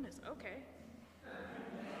 Oh goodness. Okay.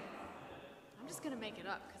 I'm just gonna make it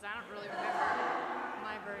up because I don't really remember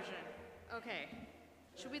my version. Okay.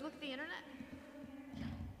 Should we look at the internet?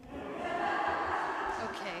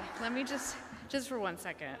 Okay. Let me just for 1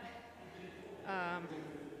 second.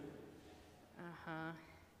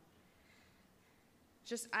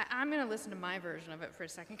 I'm gonna listen to my version of it for a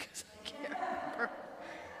second because I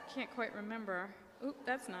can't quite remember. Oop,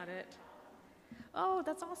 that's not it. Oh,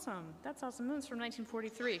 that's awesome. That's awesome. Moon's from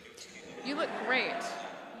 1943. You look great.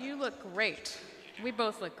 You look great. We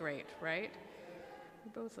both look great, right?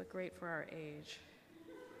 We both look great for our age.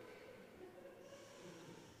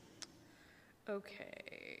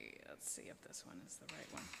 Okay, let's see if this one is the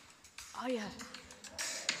right one. Oh, yeah.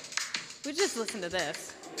 We just listened to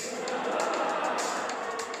this.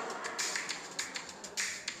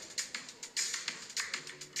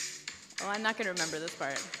 Oh, I'm not going to remember this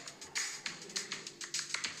part.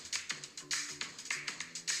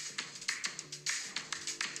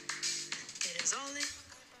 It is only...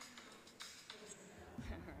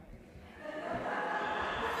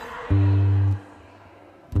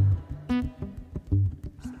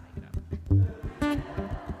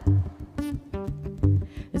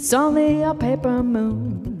 It's only a paper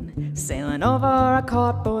moon sailing over a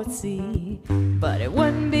cardboard sea, but it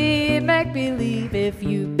wouldn't be make-believe if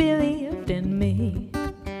you believed in me.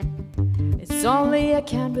 It's only a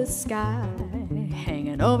canvas sky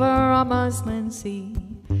hanging over a muslin sea,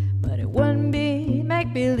 but it wouldn't be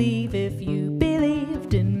make-believe if you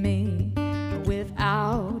believed in me.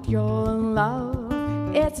 Without your love,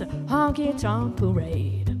 it's a honky-tonk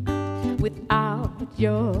parade. Without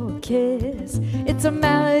your kiss, it's a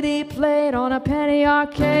melody played on a penny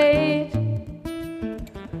arcade.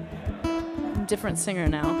 Different singer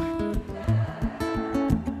now.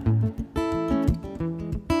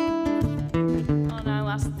 Oh no, I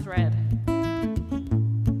lost the thread.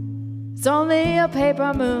 It's only a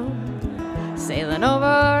paper moon sailing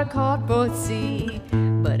over a cardboard sea,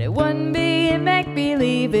 but it wouldn't be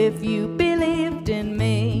make-believe if you believed in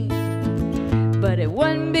me. But it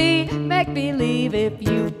wouldn't be make-believe if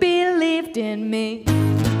you believed in me.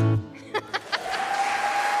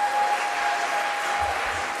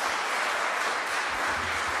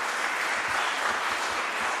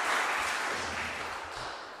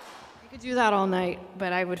 You could do that all night,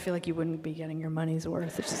 but I would feel like you wouldn't be getting your money's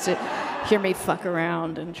worth. It's just to hear me fuck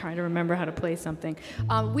around and try to remember how to play something.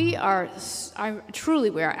 We are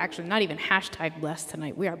actually not even #blessed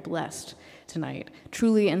tonight. We are blessed tonight,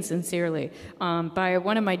 truly and sincerely, by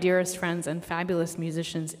one of my dearest friends and fabulous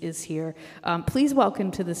musicians is here. Please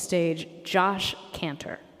welcome to the stage Josh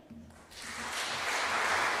Cantor.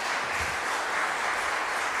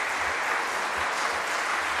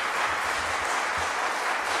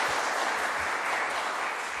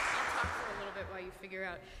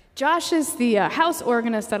 Josh is the house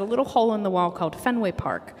organist at a little hole in the wall called Fenway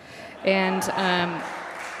Park, and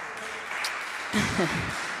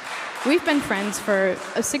we've been friends for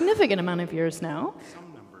a significant amount of years now.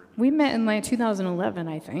 We met in like 2011,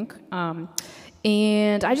 I think.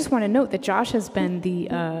 And I just want to note that Josh has been the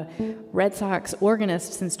Red Sox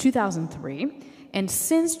organist since 2003. And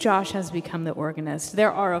since Josh has become the organist,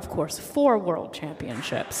 there are, of course, 4 world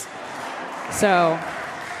championships. So...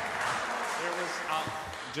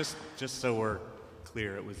 Just so we're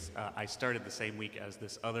clear, it was I started the same week as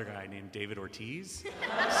this other guy named David Ortiz.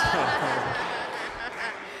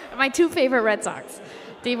 My 2 favorite Red Sox,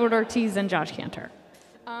 David Ortiz and Josh Cantor.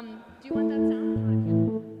 Do you want that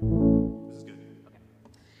sound? This is good. Okay.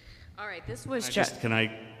 All right, this was just... Can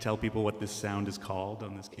I tell people what this sound is called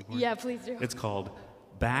on this keyboard? Yeah, please do. It's called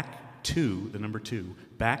Back to, the number 2,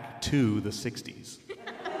 Back to the 60s.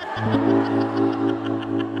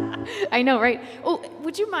 I know, right? Oh,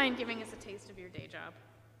 would you mind giving us a taste of your day job?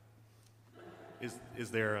 Is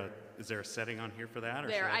there a setting on here for that? Or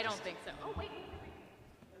there, I don't think so. Oh, wait.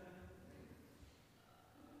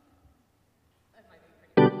 That might be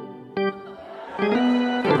pretty.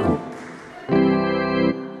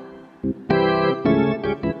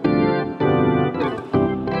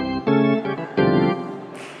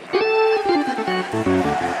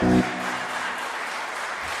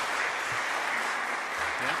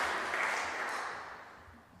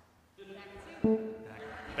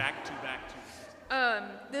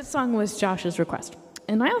 This song was Josh's request,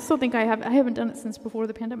 and I also think I haven't done it since before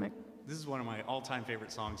the pandemic. This is one of my all-time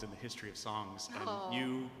favorite songs in the history of songs, and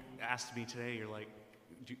you asked me today, you're like,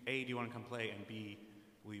 A, do you want to come play, and B,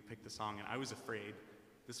 will you pick the song? And I was afraid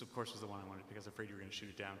This, of course, was the one I wanted because I was afraid you were going to shoot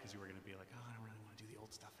it down because you were going to be like, oh, I don't really want to do the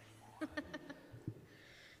old stuff anymore.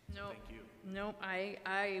 No, Thank you. no,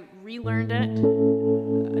 I relearned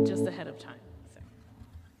it just ahead of time. So.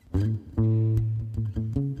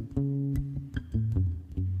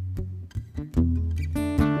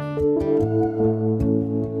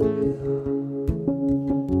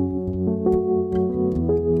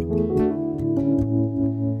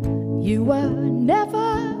 You were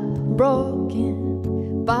never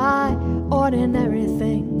broken by ordinary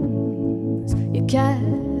things. You kept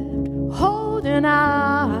holding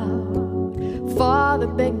out for the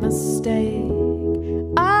big mistake.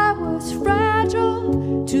 I was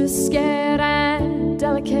fragile, too scared and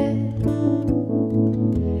delicate.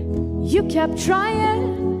 You kept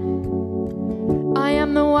trying. I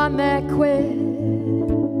am the one that quit,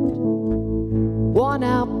 worn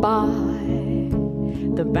out by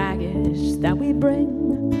the baggage that we bring.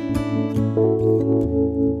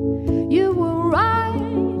 You were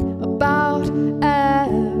right about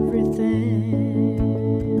everything.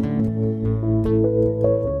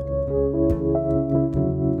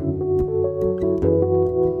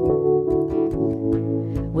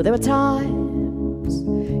 Well, there were times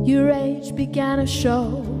your age began to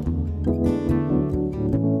show.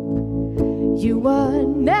 You were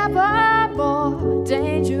never more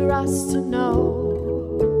dangerous to know.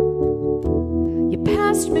 You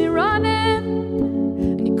passed me running,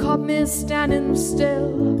 and you caught me standing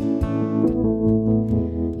still.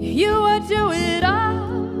 You would do it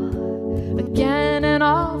all again and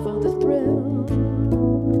all for the thrill.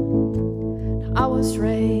 I was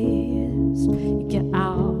raised, you get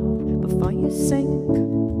out before you sink.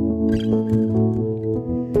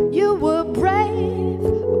 You were brave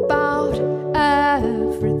about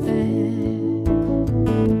everything.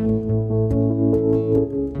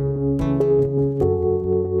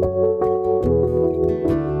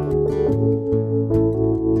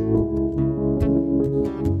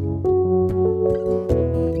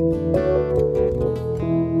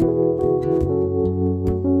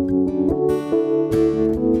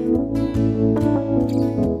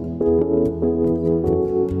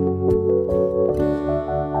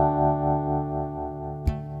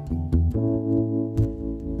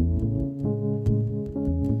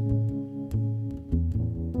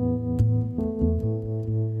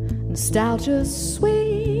 Nostalgia's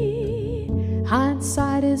sweet,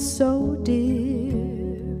 hindsight is so dear.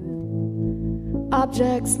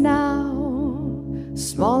 Objects now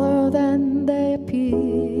smaller than they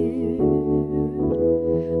appear.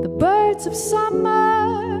 The birds of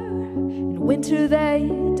summer, in winter they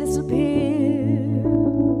disappear.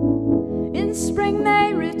 In spring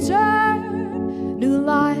they return, new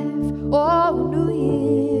life, all new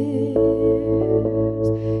years.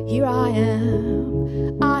 Here I am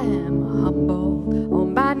humble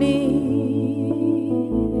on my knees.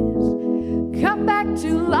 Come back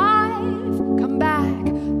to life, come back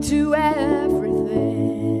to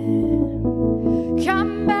everything.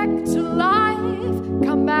 Come back to life,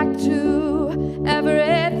 come back to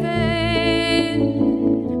everything.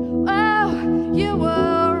 Oh, you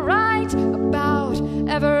were right about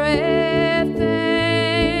everything.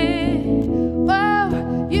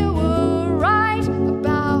 Oh, you were right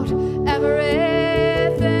about everything.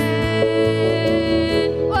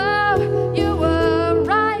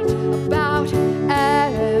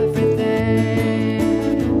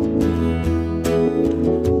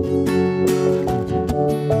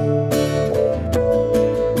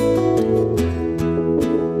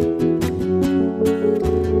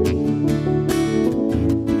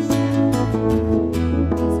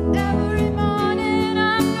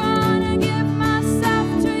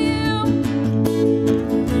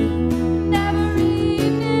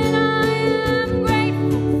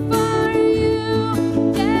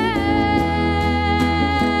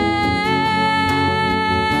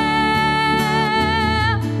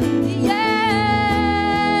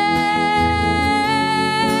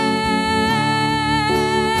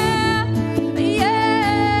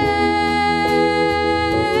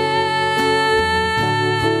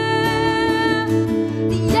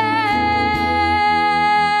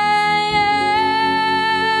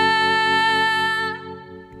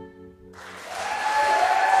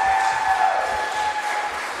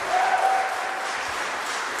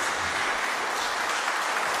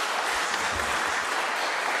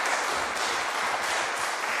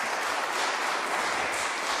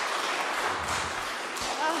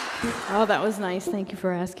 Oh, that was nice. Thank you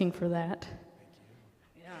for asking for that. Thank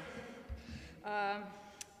you. Yeah.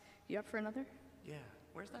 You up for another? Yeah.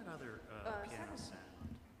 Where's that other piano sound?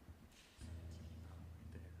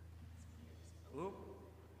 Right there. Oop.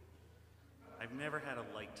 I've never had a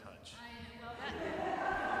light touch.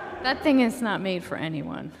 That thing is not made for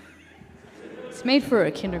anyone. It's made for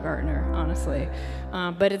a kindergartner, honestly.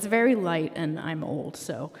 But it's very light, and I'm old,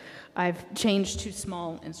 so I've changed to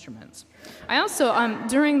small instruments. I also,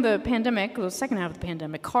 during the pandemic, the second half of the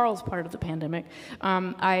pandemic, Carl's part of the pandemic,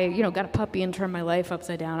 I got a puppy and turned my life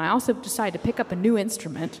upside down. I also decided to pick up a new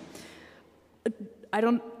instrument. I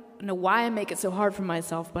don't know why I make it so hard for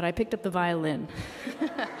myself, but I picked up the violin.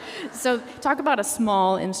 So talk about a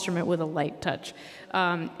small instrument with a light touch.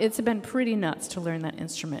 It's been pretty nuts to learn that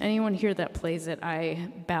instrument. Anyone here that plays it, I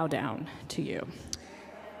bow down to you.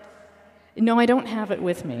 No, I don't have it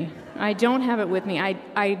with me. I don't have it with me.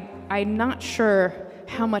 I'm not sure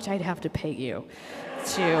how much I'd have to pay you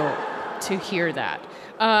to hear that.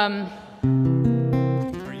 Are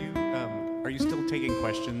you still taking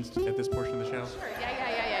questions at this portion of the show? Sure. Yeah.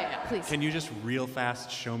 Please. Can you just real fast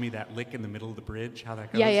show me that lick in the middle of the bridge? How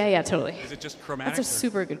that goes? Yeah. Totally. Is it just chromatic? That's a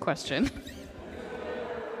super good question.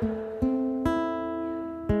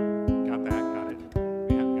 Got that? Got it.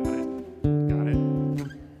 Yeah, got it. Got it.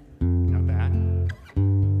 Got that.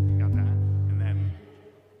 Got that. And then,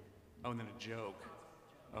 and then a joke.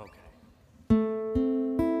 Okay.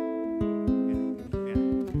 Yeah.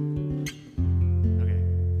 Okay.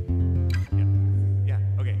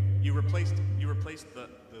 Yeah. Okay. You replaced the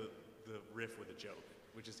riff with a joke,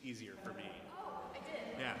 which is easier for me. Oh, I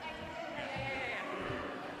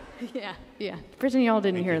did. Yeah. Yeah. Pretend y'all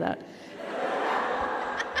didn't hear that.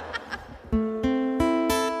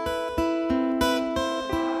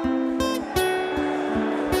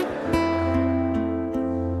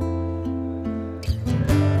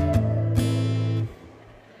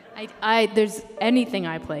 There's anything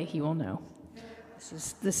I play, he will know.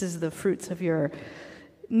 This is the fruits of your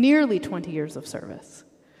nearly 20 years of service.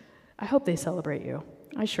 I hope they celebrate you.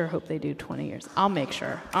 I sure hope they do 20 years. I'll make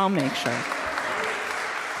sure. If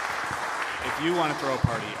you want to throw a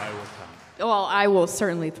party, I will come. Well, I will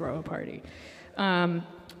certainly throw a party. All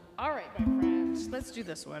right, my friends, let's do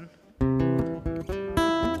this one.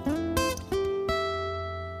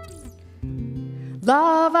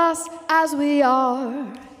 Love us as we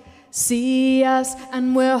are. See us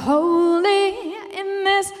and we're holy. In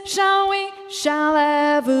this shall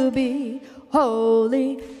ever be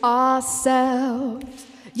holy ourselves.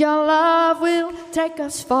 Your love will take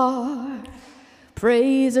us far.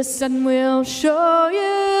 Praise us and we'll show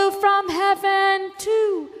you from heaven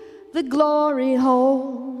to the glory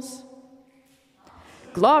holes.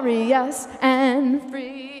 Glorious and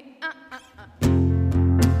free.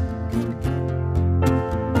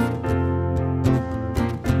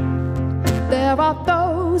 There are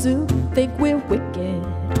those who think we're wicked.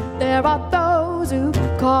 There are those who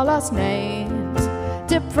call us names.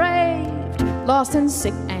 Depraved, lost and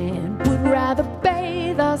sick, and would rather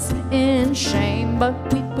bathe us in shame. But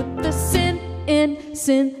we put the sin in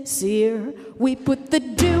sincere. We put the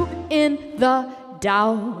do in the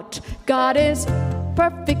doubt. God is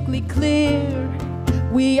perfectly clear.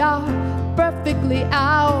 We are perfectly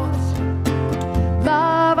out.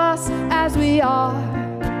 Love us as we are.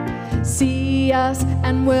 See us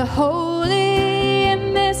and we're holy.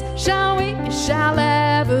 In this shall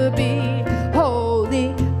ever be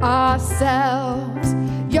holy ourselves.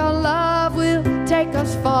 Your love will take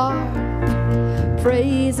us far.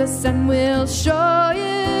 Praise us and we'll show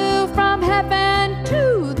you from heaven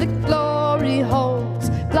to the glory holes.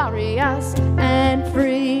 Glorious and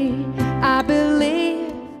free. I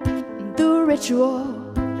believe in the ritual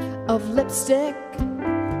of lipstick,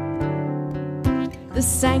 the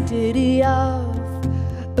sanctity of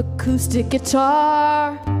acoustic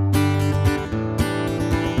guitar.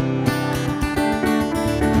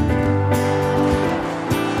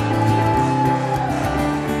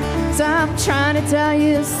 So I'm trying to tell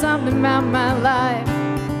you something about my life.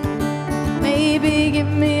 Maybe give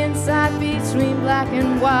me insight between black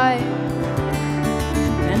and white.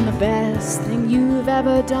 And the best thing you've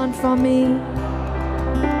ever done for me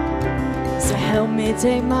is to help me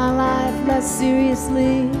take my life less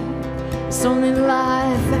seriously. It's only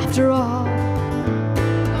life after all.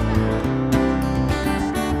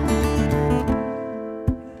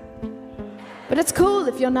 But it's cool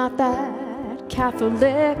if you're not that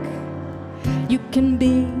Catholic. You can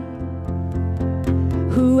be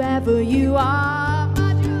whoever you are.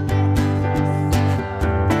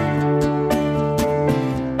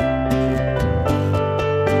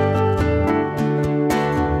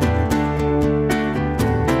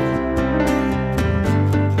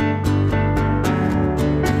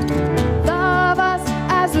 Love us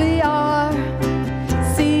as we are.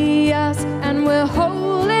 See us and we're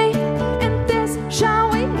holy. In this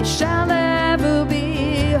shall ever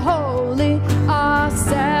be holy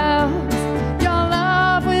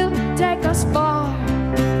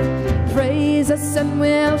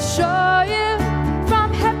show you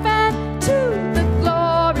from heaven to the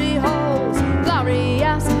glory holes,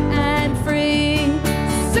 glorious and free.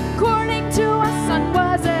 According to our Son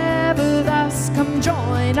was ever thus, come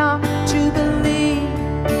join our jubilee.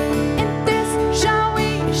 In this shall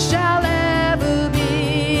we shall ever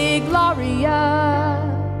be glorious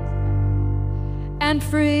and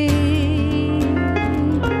free.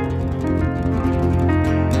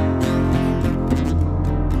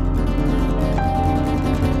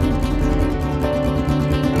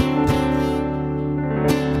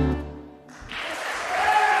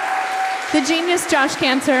 The genius Josh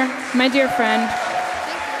Cantor, my dear friend.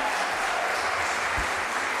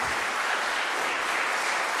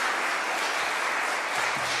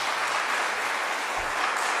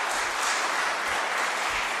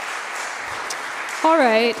 All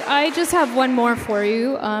right, I just have one more for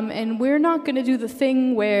you, and we're not going to do the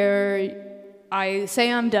thing where I say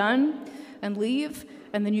I'm done and leave,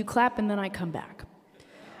 and then you clap, and then I come back.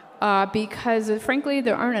 Because, frankly,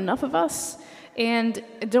 there aren't enough of us. And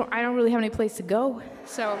I don't really have any place to go,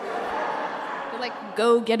 so like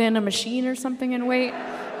go get in a machine or something and wait.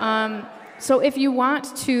 So if you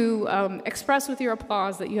want to express with your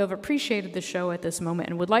applause that you have appreciated the show at this moment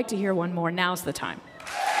and would like to hear one more, now's the time.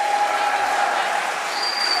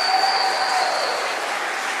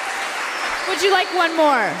 Would you like one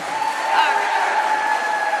more?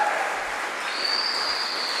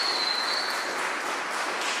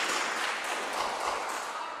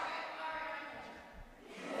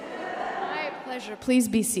 Please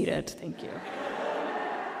be seated. Thank you.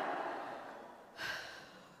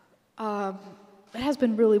 It has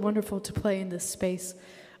been really wonderful to play in this space,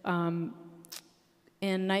 and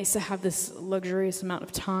nice to have this luxurious amount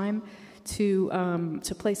of time to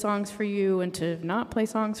play songs for you and to not play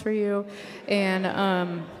songs for you, and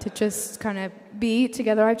to just kind of be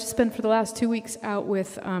together. I've just been for the last 2 weeks out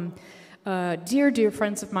with dear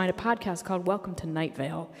friends of mine, a podcast called Welcome to Night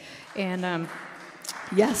Vale, and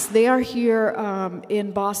yes, they are here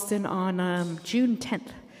in Boston on June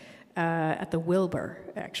 10th at the Wilbur,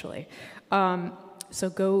 actually. So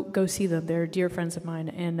go see them. They're dear friends of mine.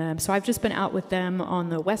 And so I've just been out with them on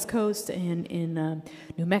the West Coast and in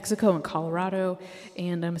New Mexico and Colorado.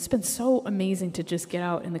 And it's been so amazing to just get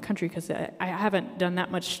out in the country because I haven't done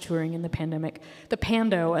that much touring in the pandemic. The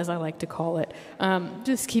Pando, as I like to call it.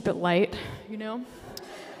 Just keep it light, you know?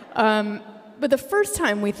 But the first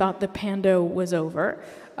time we thought the Pando was over,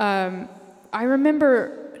 I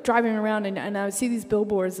remember driving around and I would see these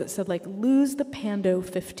billboards that said, like, lose the Pando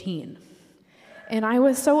 15. And I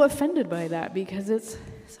was so offended by that because it's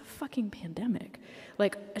a fucking pandemic.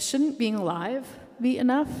 Like, shouldn't being alive be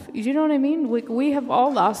enough? You know what I mean? Like, we have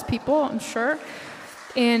all lost people, I'm sure,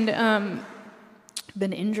 and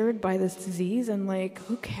been injured by this disease, and, like,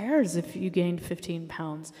 who cares if you gained 15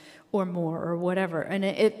 pounds or more or whatever? And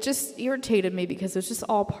it just irritated me because it's just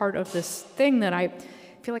all part of this thing that I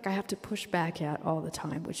feel like I have to push back at all the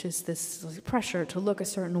time, which is this pressure to look a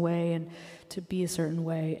certain way and to be a certain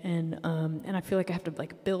way, and I feel like I have to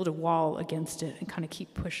like build a wall against it and kind of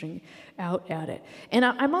keep pushing out at it. And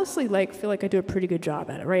I mostly like feel like I do a pretty good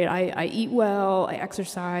job at it, right? I eat well, I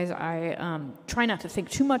exercise, I try not to think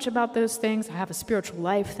too much about those things. I have a spiritual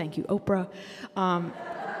life, thank you, Oprah.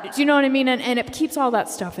 Do you know what I mean? And it keeps all that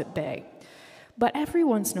stuff at bay. But every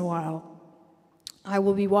once in a while, I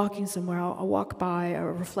will be walking somewhere, I'll walk by a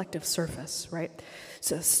reflective surface, right?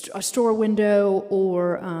 So a store window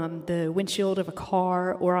or the windshield of a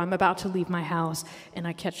car, or I'm about to leave my house and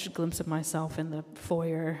I catch a glimpse of myself in the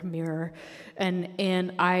foyer mirror,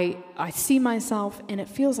 and I see myself, and it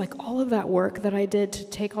feels like all of that work that I did to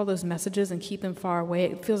take all those messages and keep them far away,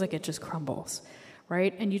 it feels like it just crumbles,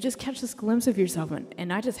 right? And you just catch this glimpse of yourself,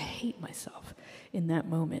 and I just hate myself in that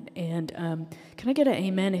moment. And can I get an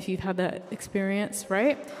amen if you've had that experience,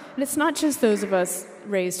 right? And it's not just those of us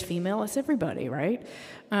raised female, it's everybody, right?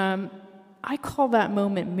 I call that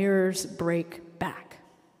moment mirrors break back.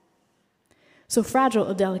 So fragile,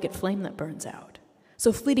 a delicate flame that burns out.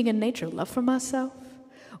 So fleeting in nature, love for myself.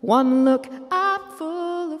 One look, I'm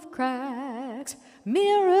full of cracks.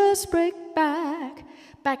 Mirrors break back.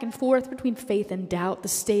 Back and forth between faith and doubt, the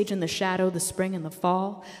stage and the shadow, the spring and the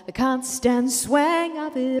fall, the constant swing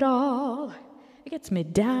of it all. It gets me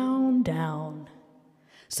down, down.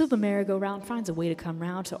 Still the merry-go-round finds a way to come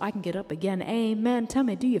round so I can get up again. Amen. Tell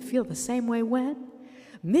me, do you feel the same way when?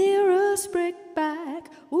 Mirrors break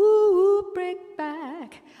back, ooh, break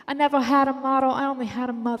back. I never had a model, I only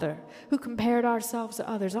had a mother who compared ourselves to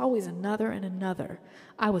others, always another and another.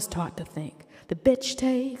 I was taught to think, the bitch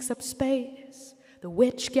takes up space. The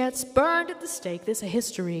witch gets burned at the stake. This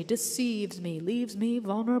history deceives me, leaves me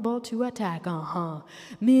vulnerable to attack.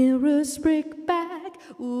 Mirrors brick back,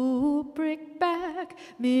 ooh, brick back.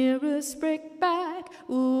 Mirrors brick back,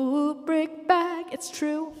 ooh, brick back. It's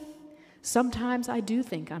true. Sometimes I do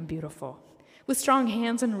think I'm beautiful. With strong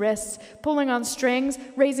hands and wrists, pulling on strings,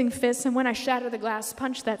 raising fists, and when I shatter the glass,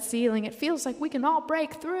 punch that ceiling, it feels like we can all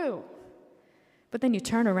break through. But then you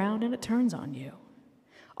turn around and it turns on you.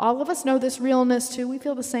 All of us know this realness too. We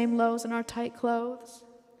feel the same lows in our tight clothes.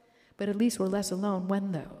 But at least we're less alone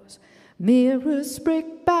when those mirrors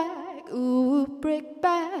brick back, ooh, brick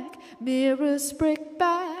back. Mirrors brick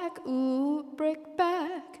back, ooh, brick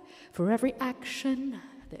back. For every action,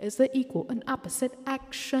 there is the equal and opposite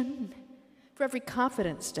action. For every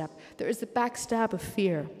confident step, there is the backstab of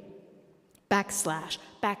fear. Backslash,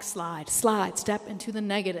 backslide, slide, step into the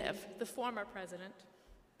negative. The former president.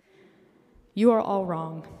 You are all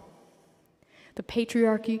wrong. The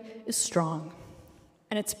patriarchy is strong,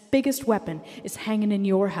 and its biggest weapon is hanging in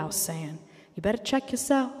your house saying, you better check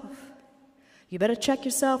yourself. You better check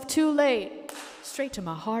yourself. Too late. Straight to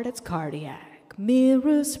my heart, it's cardiac.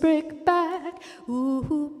 Mirrors brick back,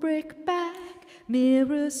 ooh, brick back.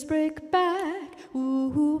 Mirrors brick back,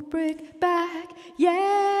 ooh, brick back.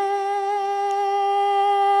 Yeah.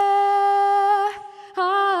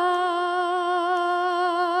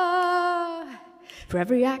 For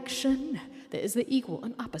every action, there is the equal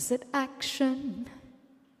and opposite action.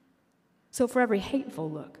 So for every hateful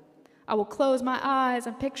look, I will close my eyes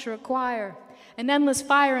and picture a choir, an endless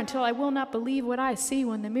fire until I will not believe what I see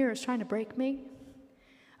when the mirror is trying to break me.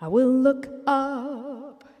 I will look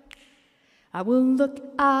up. I will look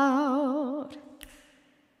out.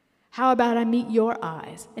 How about I meet your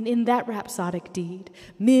eyes, and in that rhapsodic deed,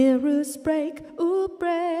 mirrors break, ooh,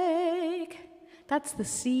 break. That's the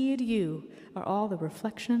seed. You are all the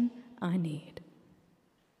reflection I need.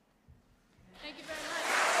 Thank you very much.